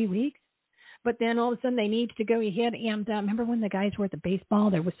 2-3 weeks? But then all of a sudden they need to go ahead and remember when the guys were at the baseball,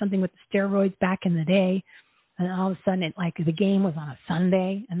 there was something with the steroids back in the day. And all of a sudden the game was on a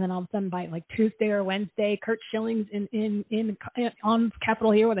Sunday. And then all of a sudden by like Tuesday or Wednesday, Kurt Schilling's on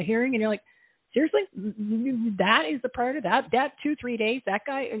Capitol Hill with a hearing. And you're like, seriously? That is the priority? That 2-3 days, that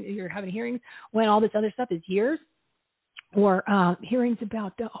guy, you're having hearings when all this other stuff is years? Or hearings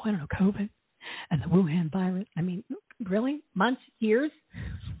about, COVID and the Wuhan virus. I mean, really? Months? Years?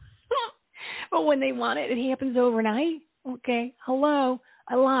 But when they want it, it happens overnight. Okay, hello,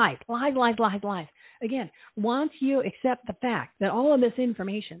 lies. Again, once you accept the fact that all of this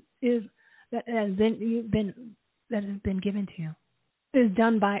information is that has been you've been that has been given to you was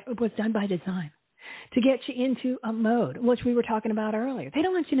done by design to get you into a mode, which we were talking about earlier. They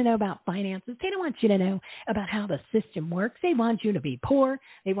don't want you to know about finances. They don't want you to know about how the system works. They want you to be poor.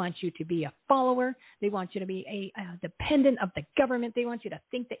 They want you to be a follower. They want you to be a dependent of the government. They want you to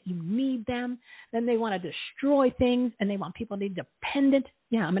think that you need them. Then they want to destroy things, and they want people to be dependent.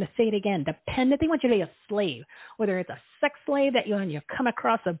 Yeah, I'm going to say it again, dependent. They want you to be a slave, whether it's a sex slave that you come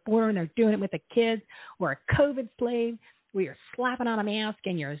across a border and they're doing it with the kids, or a COVID slave, where you're slapping on a mask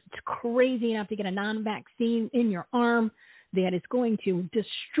and you're crazy enough to get a non-vaccine in your arm that is going to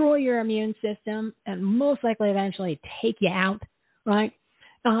destroy your immune system and most likely eventually take you out, right?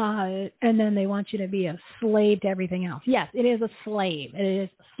 And then they want you to be a slave to everything else. Yes, it is a slave. It is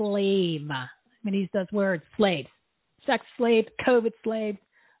a slave. I'm going to use those words, slaves. Sex slave, COVID slave,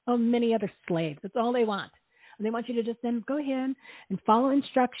 many other slaves. That's all they want. They want you to just then go ahead and follow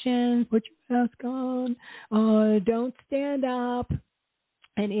instructions, put your mask on, don't stand up.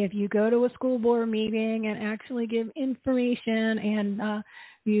 And if you go to a school board meeting and actually give information and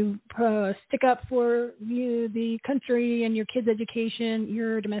you stick up for the country and your kids' education,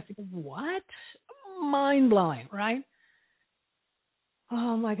 you're domestic. What? Mind-blowing, right?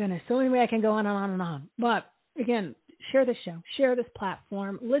 Oh, my goodness. So anyway, I can go on and on and on. But, again, share this show, share this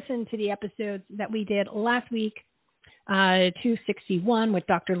platform, listen to the episodes that we did last week, 261 with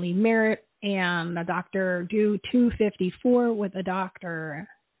Dr. Lee Merritt and Dr. Do 254 with a Dr.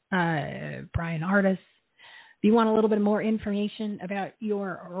 Brian Artis. If you want a little bit more information about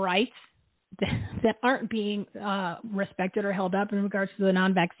your rights that aren't being respected or held up in regards to the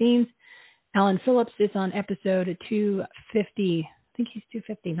non-vaccines, Alan Phillips is on episode 250. I think he's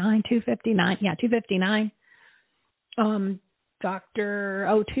 259. 259. Yeah, 259.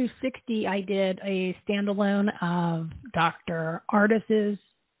 260, I did a standalone of Dr. Artis's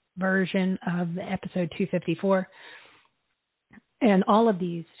version of the episode 254. And all of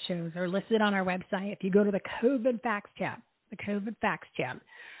these shows are listed on our website. If you go to the COVID Facts tab,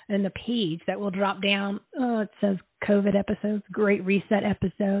 and the page that will drop down, it says COVID episodes, Great Reset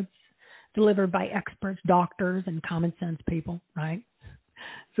episodes, delivered by experts, doctors, and common sense people, right?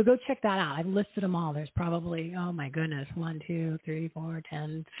 So go check that out. I've listed them all. There's probably, 1, 2, 3, 4,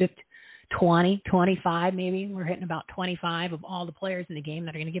 10, 15, 20, 25 maybe. We're hitting about 25 of all the players in the game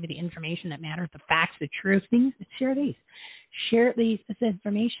that are going to give you the information that matters, the facts, the truth. Things. Share these. Share this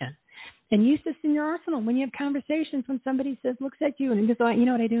information. And use this in your arsenal when you have conversations, when somebody looks at you and just, you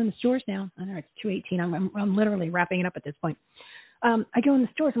know what I do in the stores now? I know it's 2:18. I'm literally wrapping it up at this point. I go in the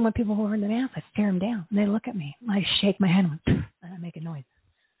stores and when people who are in the mask, I stare them down and they look at me. I shake my head and I make a noise.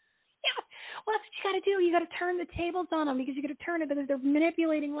 Yeah, well, that's what you got to do. You got to turn the tables on them because you got to turn it because they're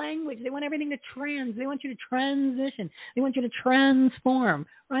manipulating language. They want everything to trans. They want you to transition. They want you to transform,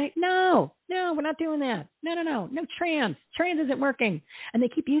 right? No, we're not doing that. No trans. Trans isn't working. And they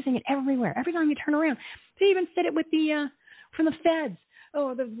keep using it everywhere. Every time you turn around. They even said it with from the feds.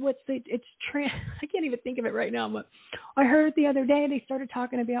 It's trans. I can't even think of it right now. But I heard the other day they started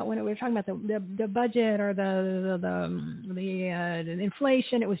talking about when we were talking about the budget or the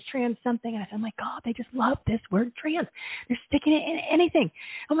inflation. It was trans something. And I said, oh my God, they just love this word trans. They're sticking it in anything.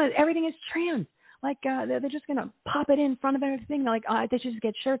 Everything is trans. Like they're just gonna pop it in front of everything. Like they should just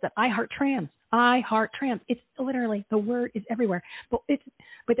get shirts that I heart trans. I heart trans. It's literally the word is everywhere. But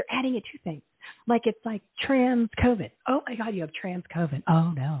they're adding it to things. Like it's like trans COVID. Oh my God, you have trans COVID.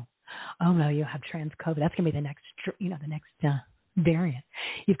 Oh no, you have trans COVID. That's gonna be the next, variant.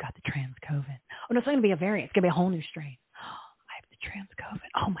 You've got the trans COVID. Oh no, it's not gonna be a variant. It's gonna be a whole new strain. I have the trans COVID.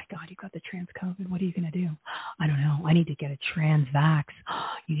 Oh my God, you got the trans COVID. What are you gonna do? I don't know. I need to get a trans vax.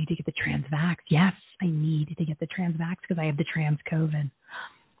 You need to get the trans vax. Yes, I need to get the trans vax because I have the trans COVID.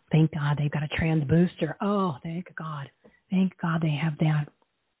 Thank God they've got a trans booster. Oh, thank God. Thank God they have that.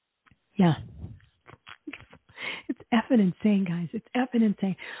 Yeah. It's effing insane, guys. It's effing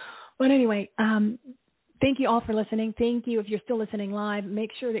insane. But anyway, thank you all for listening. Thank you. If you're still listening live,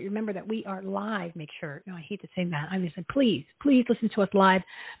 make sure that you remember that we are live. Make sure. I hate to say that. I'm just saying, please listen to us live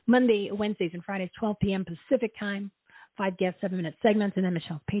Monday, Wednesdays, and Fridays, 12 p.m. Pacific time. 5 guest 7-minute segments, and then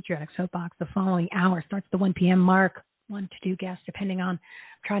Michelle's Patriotic Soapbox. The following hour starts the 1 p.m. mark. 1 to 2 guests, depending on. I'm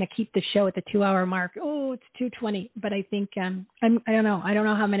trying to keep the show at the 2-hour mark. Oh, it's 2:20, but I think I don't know. I don't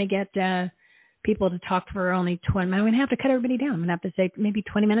know how I'm going to get people to talk for only 20. I'm going to have to cut everybody down. I'm going to have to say maybe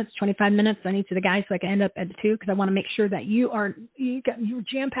 20 minutes, 25 minutes on each of the guys, so I can end up at 2 because I want to make sure that you're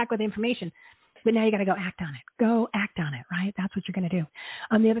jam-packed with information. But now you got to go act on it. Go act on it, right? That's what you're going to do.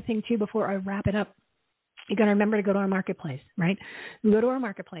 The other thing too, before I wrap it up, you got to remember to go to our marketplace, right? Go to our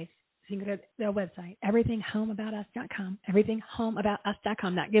marketplace. You can go to the website, everythinghomeaboutus.com,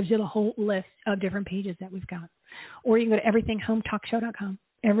 everythinghomeaboutus.com. That gives you the whole list of different pages that we've got. Or you can go to everythinghometalkshow.com,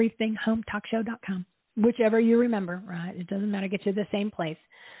 everythinghometalkshow.com, whichever you remember, right? It doesn't matter. Get you to the same place.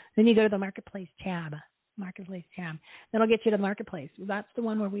 Then you go to the Marketplace tab. That'll get you to the Marketplace. That's the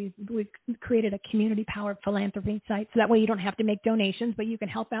one where we created a community-powered philanthropy site, so that way you don't have to make donations, but you can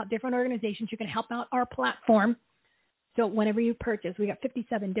help out different organizations. You can help out our platform. So whenever you purchase, we got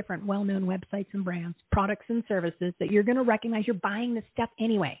 57 different well-known websites and brands, products and services that you're going to recognize. You're buying this stuff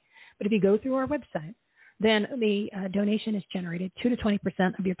anyway. But if you go through our website, then the donation is generated. 2 to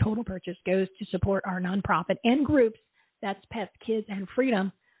 20% of your total purchase goes to support our nonprofit and groups. That's Pets, Kids, and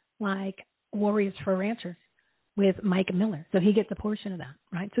Freedom, like Warriors for Ranchers with Mike Miller. So he gets a portion of that,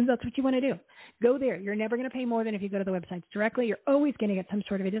 right? So that's what you want to do. Go there. You're never going to pay more than if you go to the websites directly. You're always going to get some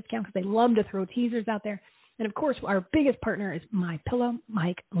sort of a discount because they love to throw teasers out there. And, of course, our biggest partner is MyPillow,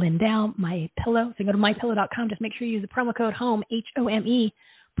 Mike Lindell, MyPillow. So go to MyPillow.com. Just make sure you use the promo code HOME, HOME,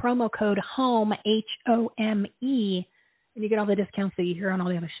 promo code HOME, HOME, and you get all the discounts that you hear on all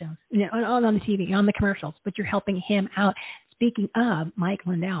the other shows, on the TV, on the commercials, but you're helping him out. Speaking of Mike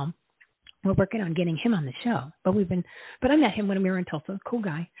Lindell, we're working on getting him on the show, but I met him when we were in Tulsa. Cool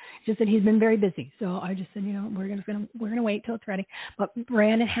guy. Just that he's been very busy, so I just said, we're gonna wait till it's ready. But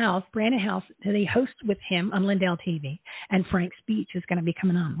Brandon House, they host with him on Lindell TV, and Frank Speech is going to be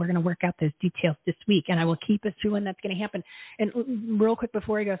coming on. We're going to work out those details this week, and I will keep us to when that's going to happen. And real quick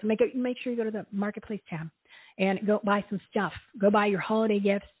before I go, so make sure you go to the Marketplace tab and go buy some stuff. Go buy your holiday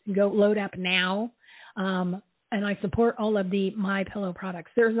gifts. Go load up now. And I support all of the MyPillow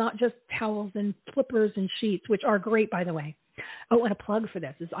products. There's not just towels and flippers and sheets, which are great, by the way. Oh, and a plug for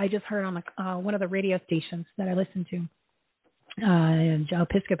this is I just heard on one of the radio stations that I listen to, Joe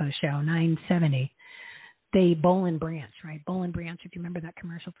Piscopo's show, 970, they Boll and Branch, right? Boll and Branch, if you remember that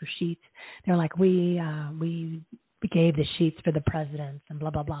commercial for sheets. They're like, we gave the sheets for the presidents and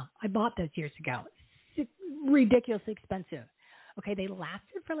blah, blah, blah. I bought those years ago. It's ridiculously expensive. Okay, they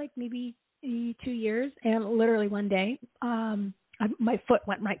lasted for like maybe 2 years, and literally one day, my foot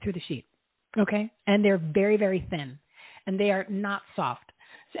went right through the sheet. Okay, and they're very, very thin, and they are not soft,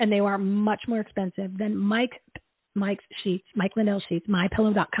 and they are much more expensive than Mike's sheets, Mike Lindell sheets.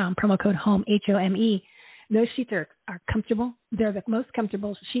 MyPillow.com, promo code HOME, HOME. Those sheets are comfortable. They're the most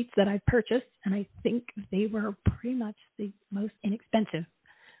comfortable sheets that I've purchased, and I think they were pretty much the most inexpensive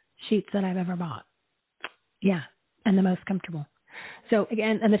sheets that I've ever bought. Yeah, and the most comfortable. So,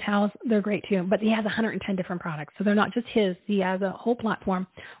 again, and the towels, they're great too. But he has 110 different products. So they're not just his. He has a whole platform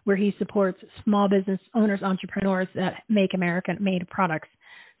where he supports small business owners, entrepreneurs that make American-made products.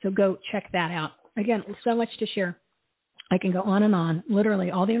 So go check that out. Again, so much to share. I can go on and on.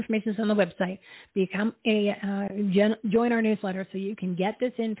 Literally, all the information is on the website. Become join our newsletter so you can get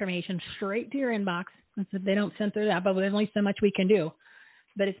this information straight to your inbox. They don't censor that, but there's only so much we can do.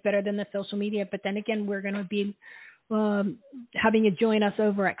 But it's better than the social media. But then again, we're going to be having you join us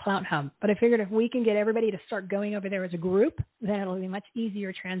over at Clout Hub. But I figured if we can get everybody to start going over there as a group, then it'll be a much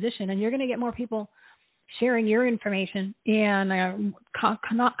easier transition. And you're going to get more people sharing your information and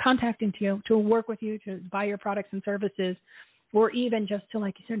contacting you to work with you to buy your products and services, or even just to,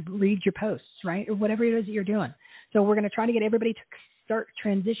 like you said, read your posts, right? Or whatever it is that you're doing. So we're going to try to get everybody to start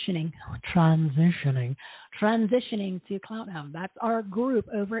transitioning to Clout Hub. That's our group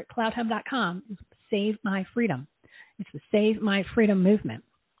over at clouthub.com. Save My Freedom. It's the Save My Freedom movement.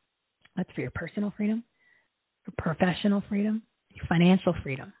 That's for your personal freedom, your professional freedom, your financial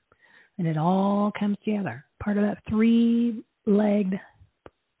freedom. And it all comes together. Part of that three-legged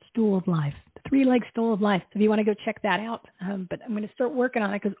stool of life. The three-legged stool of life. So if you want to go check that out. But I'm going to start working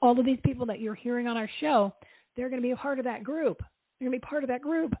on it because all of these people that you're hearing on our show, they're going to be a part of that group. They're going to be part of that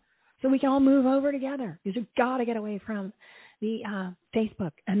group. So we can all move over together. Because you've got to get away from the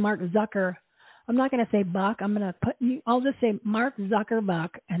Facebook and Mark Zucker. I'm not going to say Buck. I'll just say Mark Zuckerbuck,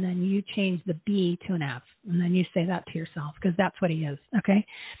 and then you change the B to an F, and then you say that to yourself because that's what he is. Okay.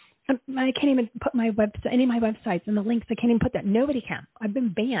 I can't even put any of my websites and the links. I can't even put that. Nobody can. I've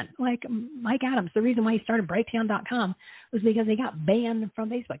been banned. Like Mike Adams, the reason why he started Brighteon.com was because he got banned from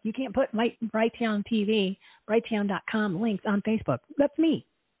Facebook. You can't put Brighteon TV, Brighteon.com links on Facebook. That's me.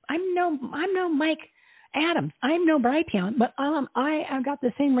 I'm no Mike Adams. I'm no Brighteon, but I've got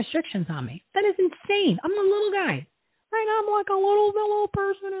the same restrictions on me. That is insane. I'm a little guy. Right? I'm like a little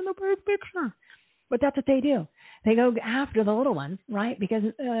person in the big picture. But that's what they do. They go after the little ones, right? Because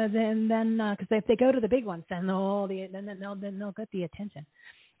because if they go to the big ones, then they'll get the attention.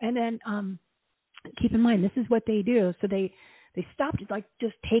 And then keep in mind, this is what they do. So they stopped like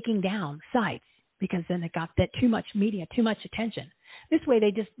just taking down sites because then it got that too much media, too much attention. This way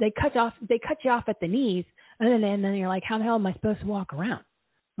they cut you off at the knees, and then you're like, how the hell am I supposed to walk around?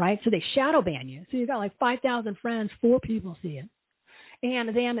 right? So they shadow ban you. So you've got like 5,000 friends, 4 people see it.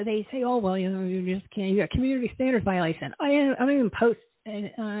 And then they say, oh, well, you just can't, you got community standards violation. I don't even post. I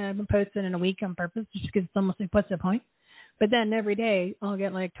haven't posted in a week on purpose just because it's almost like, what's the point? But then every day I'll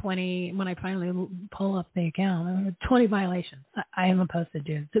get like 20, when I finally pull up the account, 20 violations. I haven't posted,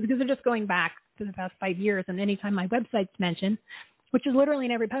 dude. So because they're just going back to the past 5 years, and anytime my website's mentioned, which is literally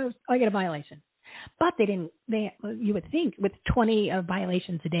in every post, I get a violation. But you would think with 20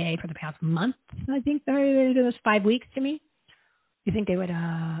 violations a day for the past month, I think it was 5 weeks to me, you think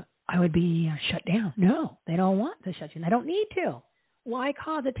I would be shut down. No, they don't want to shut you down. They don't need to. Why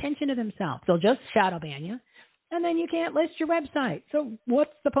cause attention to themselves? They'll just shadow ban you, and then you can't list your website. So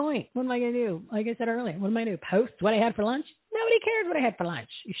what's the point? What am I going to do? Like I said earlier, what am I going to do? Post what I had for lunch? Nobody cares what I had for lunch.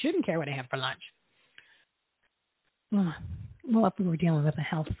 You shouldn't care what I had for lunch. Well, if we were dealing with a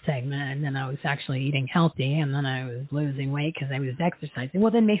health segment, and then I was actually eating healthy, and then I was losing weight because I was exercising,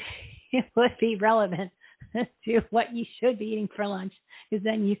 well, then maybe it would be relevant to what you should be eating for lunch, because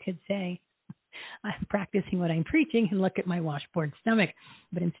then you could say, I'm practicing what I'm preaching and look at my washboard stomach.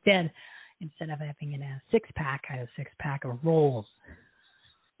 But instead of having a 6-pack, I have a 6-pack of rolls.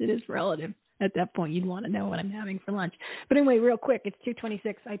 It is relative. At that point, you'd want to know what I'm having for lunch. But anyway, real quick, it's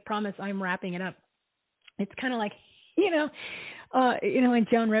 2:26. I promise I'm wrapping it up. It's kind of like, and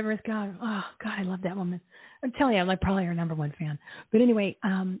Joan Rivers, God, I love that woman. I'm telling you, I'm like probably her number one fan. But anyway,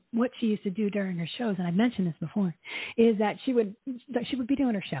 what she used to do during her shows, and I've mentioned this before, is that she would be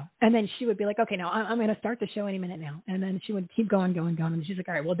doing her show, and then she would be like, okay, now I'm going to start the show any minute now, and then she would keep going, and she's like,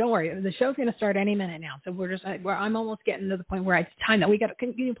 all right, well, don't worry, the show's going to start any minute now. So I'm almost getting to the point where it's time that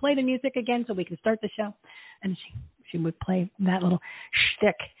can you play the music again so we can start the show? And she would play that little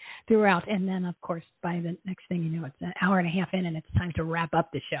shtick throughout, and then of course by the next thing you know, it's an hour and a half in, and it's time to wrap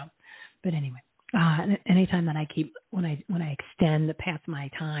up the show. But anyway. Anytime that when I extend past my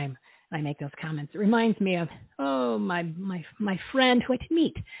time, I make those comments. It reminds me of my friend who I did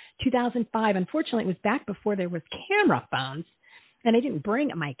meet, 2005. Unfortunately, it was back before there was camera phones, and I didn't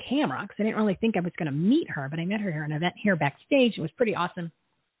bring my camera because I didn't really think I was going to meet her. But I met her here at an event here backstage. It was pretty awesome.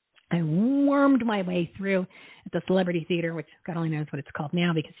 I wormed my way through at the Celebrity Theater, which God only knows what it's called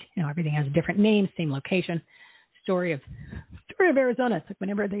now because everything has a different name, same location. Story of Arizona. It's like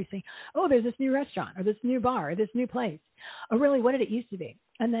whenever they say, oh, there's this new restaurant or this new bar or this new place. Oh, really? What did it used to be?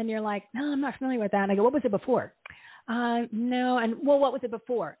 And then you're like, no, I'm not familiar with that. And I go, what was it before? No. And well, what was it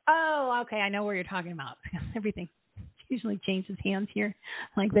before? Oh, okay. I know where you're talking about. Everything usually changes hands here.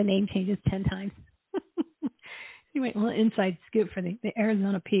 Like the name changes 10 times. Anyway, a little inside scoop for the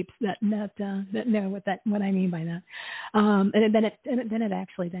Arizona peeps that know what I mean by that. And then it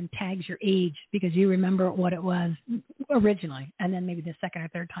actually then tags your age because you remember what it was originally, and then maybe the second or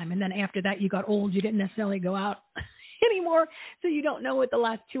third time. And then after that, you got old. You didn't necessarily go out anymore, so you don't know what the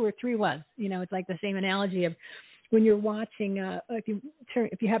last 2 or 3 was. It's like the same analogy of when you're watching. If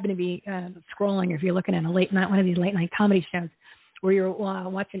you happen to be scrolling, or if you're looking at one of these late night comedy shows, where you're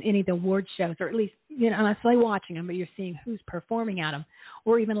watching any of the award shows, or at least, not necessarily watching them, but you're seeing who's performing at them,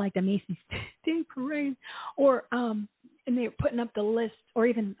 or even like the Macy's Day Parade, or and they're putting up the list, or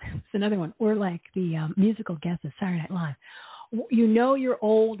even, it's another one, or like the musical guests of Saturday Night Live. You're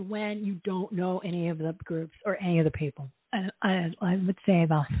old when you don't know any of the groups or any of the people. And I would say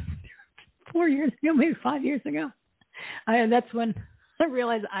about 4 years ago, maybe 5 years ago, that's when I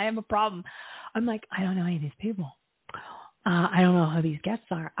realized I have a problem. I'm like, I don't know any of these people. I don't know who these guests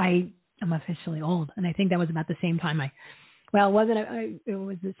are. I am officially old, and I think that was about the same time it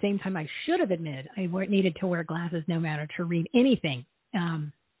was the same time I should have admitted I needed to wear glasses no matter to read anything.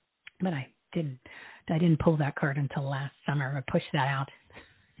 But I didn't. I didn't pull that card until last summer. I pushed that out,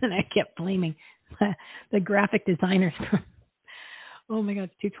 and I kept blaming the graphic designers. Oh my God,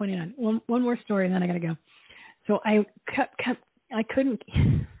 it's 2:29. One more story, and then I got to go. So I couldn't.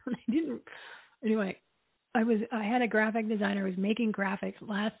 I didn't. Anyway. I had a graphic designer who was making graphics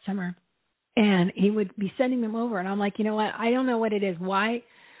last summer, and he would be sending them over, and I'm like, you know what? I don't know what it is. Why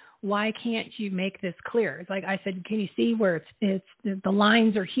can't you make this clear? It's like I said, can you see where it's the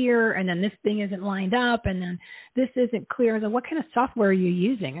lines are here, and then this thing isn't lined up, and then this isn't clear. So what kind of software are you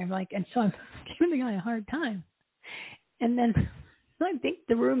using? I'm like, and so I'm giving the guy a hard time, and then I think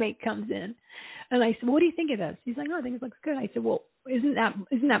the roommate comes in, and I said, well, what do you think of this? He's like, oh, I think it looks good. I said, well, isn't that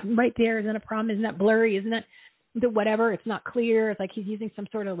right there? Isn't that a problem? Isn't that blurry? Isn't that the whatever? It's not clear. It's like he's using some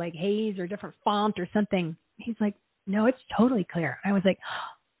sort of like haze or different font or something. He's like, no, it's totally clear. I was like,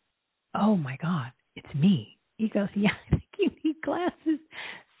 oh my God, it's me. He goes, yeah, I think you need glasses.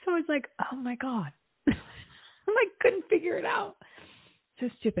 So I was like, oh my God. I couldn't figure it out. So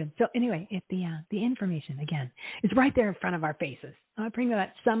stupid. So anyway, the information again is right there in front of our faces.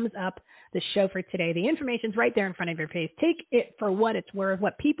 that sums up the show for today. The information's right there in front of your face. Take it for what it's worth,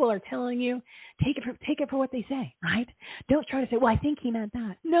 what people are telling you. Take it for what they say, right? Don't try to say, well, I think he meant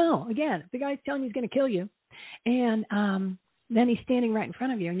that. No, again, if the guy's telling you he's going to kill you, and then he's standing right in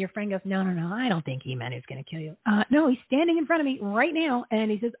front of you, and your friend goes, no, I don't think he meant he was going to kill you. No, he's standing in front of me right now,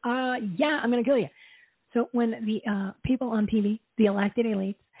 and he says, yeah, I'm going to kill you. So when the people on TV, the elected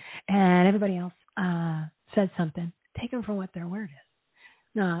elites, and everybody else says something, take them for what their word is.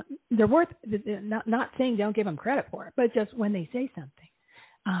 They're worth, not saying don't give them credit for it, but just when they say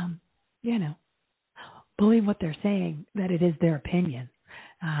something, believe what they're saying, that it is their opinion,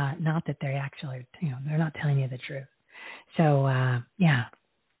 not that they actually, they're not telling you the truth. So, a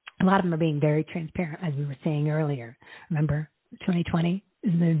lot of them are being very transparent, as we were saying earlier. Remember, 2020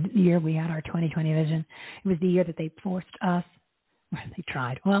 is the year we had our 2020 vision. It was the year that they forced us. They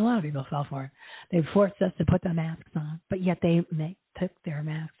tried. Well, a lot of people fell for it. They forced us to put the masks on, but yet they took their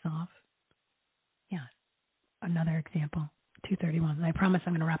masks off. Yeah. Another example, 231. And I promise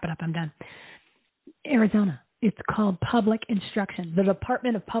I'm going to wrap it up. I'm done. Arizona. It's called public instruction. The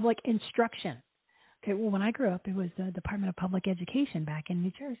Department of Public Instruction. Okay, well, when I grew up, it was the Department of Public Education back in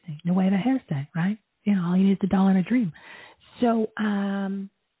New Jersey. Nueva Jersey, right? All you need is $1 and a dream. So,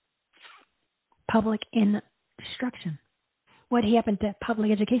 public instruction. What happened to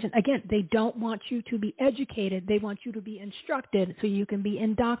public education? Again, they don't want you to be educated. They want you to be instructed so you can be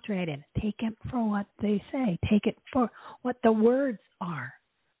indoctrinated. Take it for what they say. Take it for what the words are.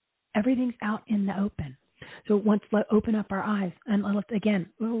 Everything's out in the open. So let's open up our eyes. And again,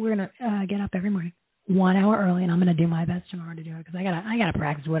 we're going to get up every morning 1 hour early, and I'm going to do my best tomorrow to do it because I gotta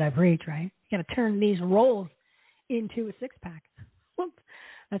practice what I preach, right? I got to turn these rolls into a six-pack.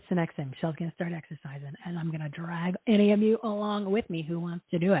 That's the next thing. Michelle's going to start exercising, and I'm going to drag any of you along with me who wants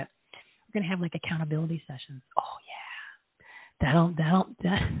to do it. We're going to have like accountability sessions. Oh yeah,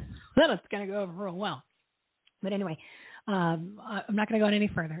 that's going to go over real well. But anyway, I'm not going to go on any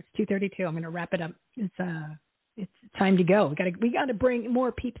further. It's 2:32. I'm going to wrap it up. It's time to go. We got to bring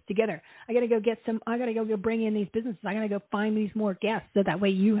more peeps together. I got to go bring in these businesses. I got to go find these more guests so that way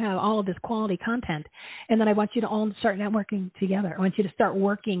you have all of this quality content. And then I want you to all start networking together. I want you to start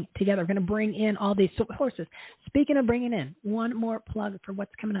working together. We're going to bring in all these sources. Speaking of bringing in, one more plug for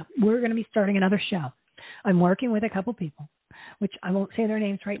what's coming up. We're going to be starting another show. I'm working with a couple people, which I won't say their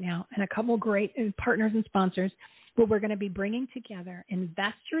names right now, and a couple great partners and sponsors. But we're going to be bringing together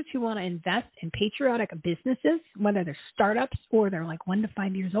investors who want to invest in patriotic businesses, whether they're startups or they're like 1 to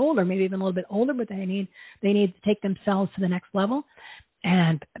 5 years old or maybe even a little bit older, but they need to take themselves to the next level.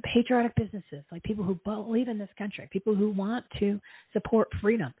 And patriotic businesses, like people who believe in this country, people who want to support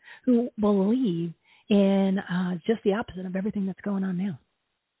freedom, who believe in just the opposite of everything that's going on now.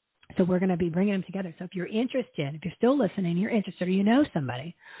 So we're going to be bringing them together. So if you're interested, if you're still listening, you're interested, or you know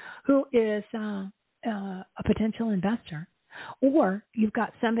somebody who is a potential investor, or you've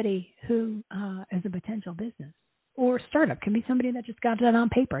got somebody who is a potential business or startup, can be somebody that just got that on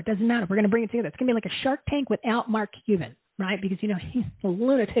paper. It doesn't matter. We're going to bring it together. It's going to be like a Shark Tank without Mark Cuban, right? Because, he's a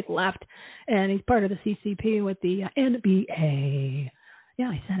lunatic left, and he's part of the CCP with the NBA. Yeah,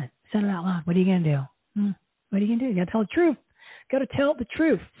 I said it. Said it out loud. What are you going to do? What are you going to do? You got to tell the truth. Got to tell the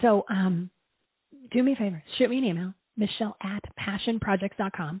truth. So do me a favor. Shoot me an email.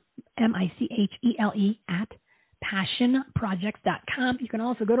 Michelle@passionprojects.com, Michele at passionprojects.com. You can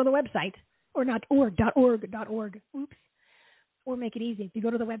also go to the website, or not org, oops, or make it easy. If you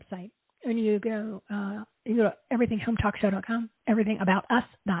go to the website and you go to everythinghometalkshow.com,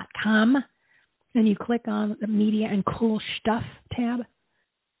 everythingaboutus.com, and you click on the media and cool stuff tab,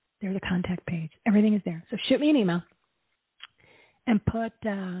 there's a contact page. Everything is there. So shoot me an email and put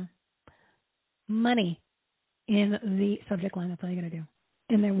money in the subject line. That's all you got to do.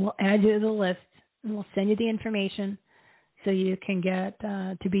 And then we'll add you to the list, and we'll send you the information so you can get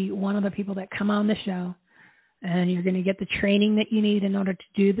to be one of the people that come on the show. And you're going to get the training that you need in order to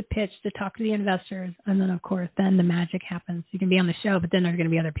do the pitch, to talk to the investors. And then, of course, then the magic happens. You can be on the show, but then there's going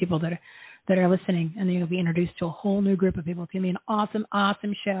to be other people that are listening, and then you'll be introduced to a whole new group of people. It's going to be an awesome,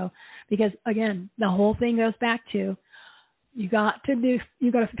 awesome show because, again, the whole thing goes back to you got to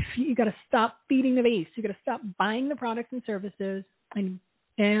stop feeding the beast. You got to stop buying the products and services and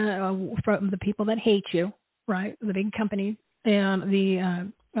from the people that hate you, right? The big companies and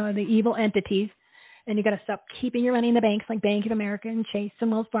the evil entities. And you got to stop keeping your money in the banks like Bank of America and Chase and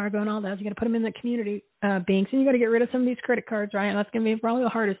Wells Fargo and all those. You got to put them in the community banks, and you got to get rid of some of these credit cards, right? And that's going to be probably the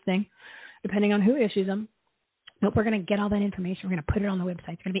hardest thing, depending on who issues them. But we're going to get all that information. We're going to put it on the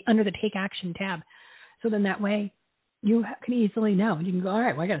website. It's going to be under the Take Action tab. So then that way, you can easily know. You can go, all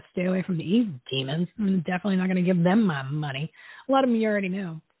right, well, I got to stay away from the evil demons. I'm definitely not going to give them my money. A lot of them you already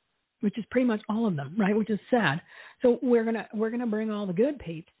know, which is pretty much all of them, right? Which is sad. So we're gonna bring all the good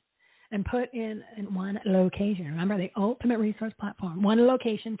peeps and put in one location. Remember, the ultimate resource platform, one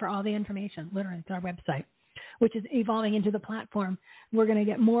location for all the information. Literally, it's our website, which is evolving into the platform. We're going to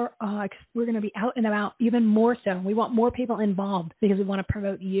get more, we're going to be out and about even more so. We want more people involved because we want to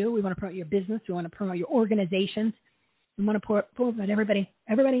promote you. We want to promote your business. We want to promote your organizations. We want to promote everybody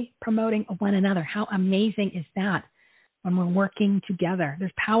promoting one another. How amazing is that when we're working together?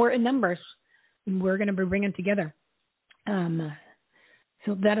 There's power in numbers, and we're going to be bringing together.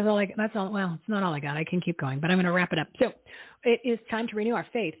 So that is all that's all. Well, it's not all I got. I can keep going, but I'm going to wrap it up. So it is time to renew our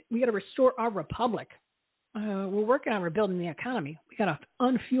faith. We got to restore our republic. We're working on rebuilding the economy. We got to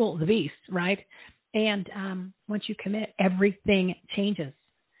unfuel the beast, right? And once you commit, everything changes.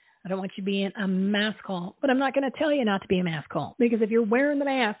 I don't want you being a mask hole, but I'm not going to tell you not to be a mask hole, because if you're wearing the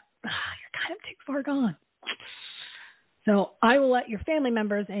mask, you're kind of too far gone. So I will let your family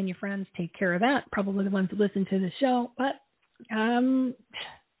members and your friends take care of that, probably the ones that listen to the show, but I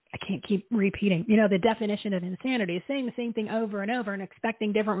can't keep repeating. You know, the definition of insanity is saying the same thing over and over and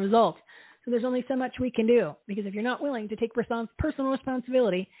expecting different results. So there's only so much we can do, because if you're not willing to take personal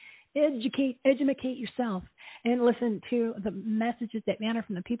responsibility, educate yourself, and listen to the messages that matter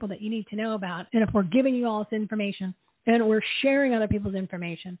from the people that you need to know about. And if we're giving you all this information and we're sharing other people's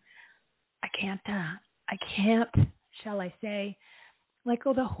information, I can't, shall I say, like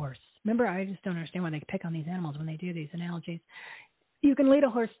the horse. Remember, I just don't understand why they pick on these animals when they do these analogies. You can lead a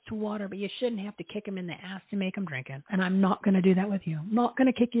horse to water, but you shouldn't have to kick him in the ass to make him drink it. And I'm not going to do that with you. I'm not going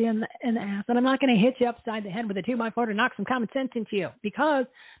to kick you in the ass, and I'm not going to hit you upside the head with a 2x4 to knock some common sense into you, because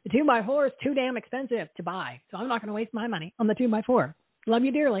the 2x4 is too damn expensive to buy. So I'm not going to waste my money on the 2x4. Love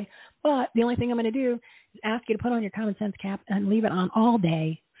you dearly, but the only thing I'm going to do is ask you to put on your common sense cap and leave it on all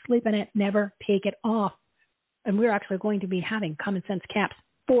day. Sleep in it, never take it off. And we're actually going to be having common sense caps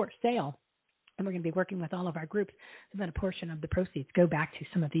for sale. And we're going to be working with all of our groups so that a portion of the proceeds go back to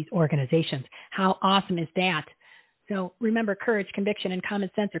some of these organizations. How awesome is that? So remember, courage, conviction, and common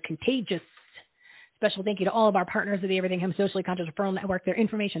sense are contagious. Special thank you to all of our partners of the Everything Home Socially Conscious Referral Network. Their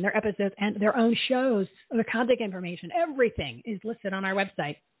information, their episodes, and their own shows, their contact information, everything is listed on our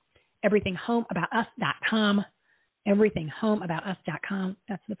website, everythinghomeaboutus.com. everythinghomeaboutus.com.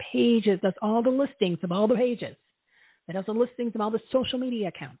 That's the pages. That's all the listings of all the pages. It has the listings of all the social media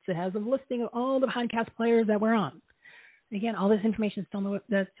accounts. It has a listing of all the podcast players that we're on. Again, all this information is still on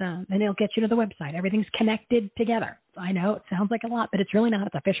and it'll get you to the website. Everything's connected together. So I know it sounds like a lot, but it's really not.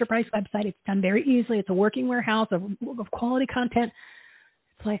 It's a Fisher-Price website. It's done very easily. It's a working warehouse of quality content.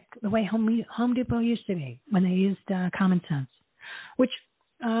 It's like the way Home Depot used to be when they used common sense, which,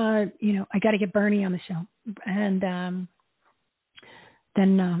 I got to get Bernie on the show. And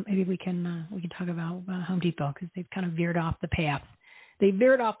then maybe we can talk about Home Depot, because they've kind of veered off the path. They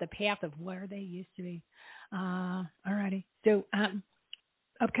veered off the path of where they used to be. All righty. So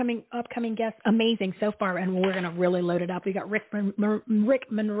upcoming guests, amazing so far, and we're going to really load it up. We got Rick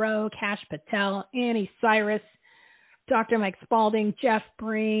Monroe, Cash Patel, Annie Cyrus, Dr. Mike Spalding, Jeff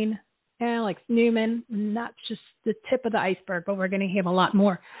Breen, Alex Newman. And that's just the tip of the iceberg, but we're going to have a lot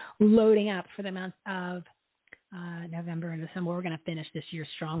more loading up for the month of November and December. We're going to finish this year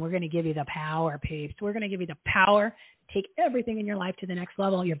strong. We're going to give you the power, peeps. We're going to give you the power to take everything in your life to the next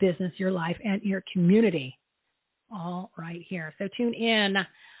level, your business, your life, and your community, all right here. So tune in.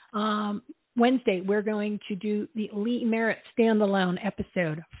 Wednesday, we're going to do the Lee Merritt standalone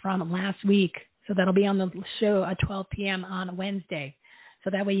episode from last week. So that'll be on the show at 12 p.m. on Wednesday. So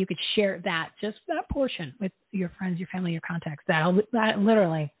that way you could share just that portion with your friends, your family, your contacts. That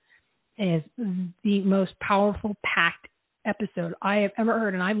literally is the most powerful, packed episode I have ever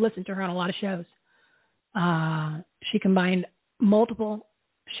heard, and I've listened to her on a lot of shows. She combined multiple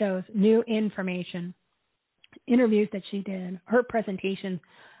shows, new information, interviews that she did, her presentation,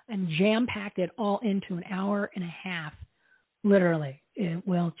 and jam-packed it all into an hour and a half. Literally, it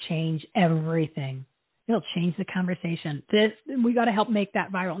will change everything. It'll change the conversation. We got to help make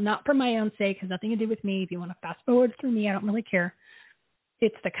that viral, not for my own sake, has nothing to do with me. If you want to fast forward through me, I don't really care.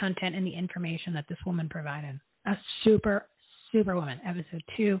 It's the content and the information that this woman provided. A super, super woman, episode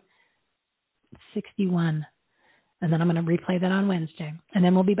 261. And then I'm going to replay that on Wednesday. And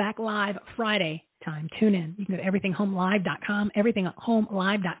then we'll be back live Friday time. Tune in. You can go to everythinghomelive.com,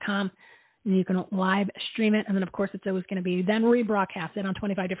 everythinghomelive.com. And you can live stream it. And then, of course, it's always going to be then rebroadcasted on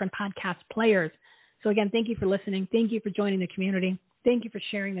 25 different podcast players. So, again, thank you for listening. Thank you for joining the community. Thank you for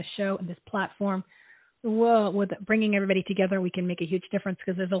sharing this show and this platform. with bringing everybody together, we can make a huge difference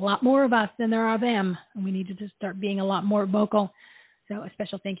because there's a lot more of us than there are them, and we need to just start being a lot more vocal. So a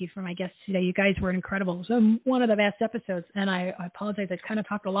special thank you for my guests today. You guys were incredible. So one of the best episodes, and I apologize. I kind of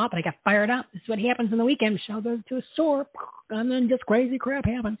talked a lot, but I got fired up. This is what happens in the weekend. Show goes to a store, and then just crazy crap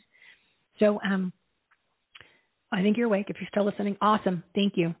happens. So I think you're awake. If you're still listening, awesome.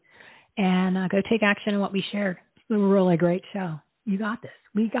 Thank you. And go take action on what we shared. It's a really great show. You got this.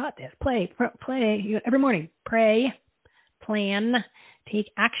 We got this. Play every morning. Pray, plan, take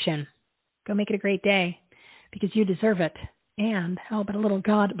action. Go make it a great day because you deserve it. And how about a little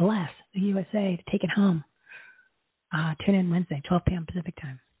God bless the USA to take it home. Tune in Wednesday, 12 p.m. Pacific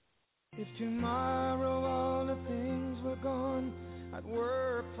time. If tomorrow all the things were gone, I'd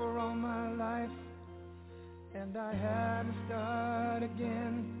work for all my life, and I had to start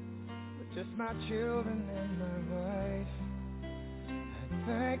again with just my children and my wife.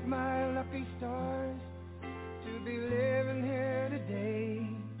 Thank my lucky stars to be living here today,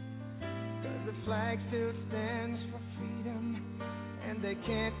 'cause the flag still stands for freedom, and they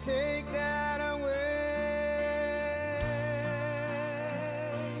can't take that away.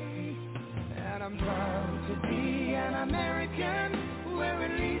 And I'm proud to be an American, where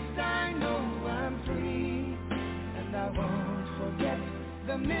at least I know I'm free, and I won't forget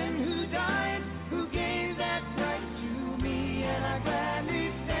the men who died, who gave that right to me, and I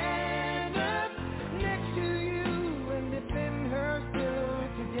gladly stand up next to you and defend her still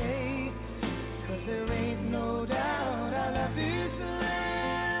today, 'cause there ain't no doubt I love this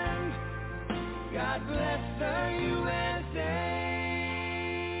land. God bless the USA.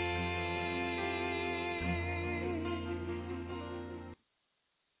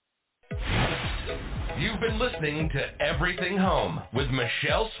 You've been listening to Everything Home with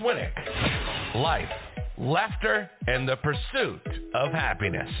Michelle Swinnick. Life, laughter, and the pursuit of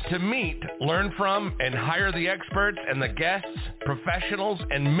happiness. To meet, learn from, and hire the experts and the guests, professionals,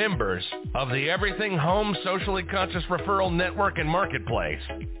 and members of the Everything Home Socially Conscious Referral Network and Marketplace,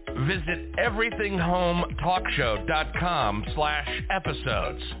 visit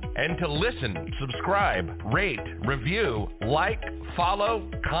everythinghometalkshow.com/episodes. And to listen, subscribe, rate, review, like, follow,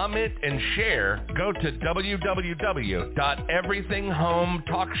 comment, and share, go to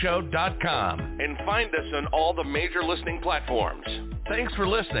www.everythinghometalkshow.com and find us on all the major listening platforms. Thanks for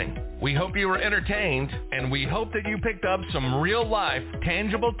listening. We hope you were entertained, and we hope that you picked up some real-life,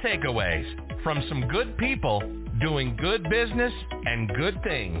 tangible takeaways from some good people doing good business and good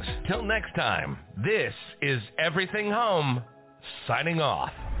things. Till next time, this is Everything Home, signing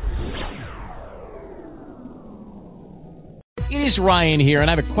off. It is Ryan here, and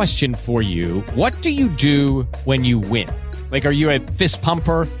I have a question for you. What do you do when you win? Like, are you a fist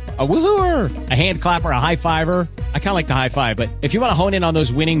pumper, a woohooer, a hand clapper, a high fiver? I kind of like the high five, but if you want to hone in on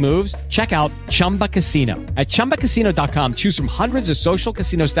those winning moves, check out Chumba Casino. At ChumbaCasino.com, choose from hundreds of social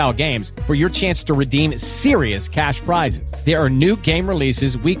casino-style games for your chance to redeem serious cash prizes. There are new game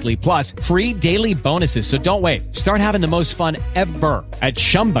releases weekly, plus free daily bonuses, so don't wait. Start having the most fun ever at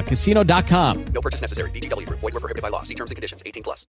ChumbaCasino.com. No purchase necessary. VGW Group. Void where prohibited by law. See terms and conditions. 18+.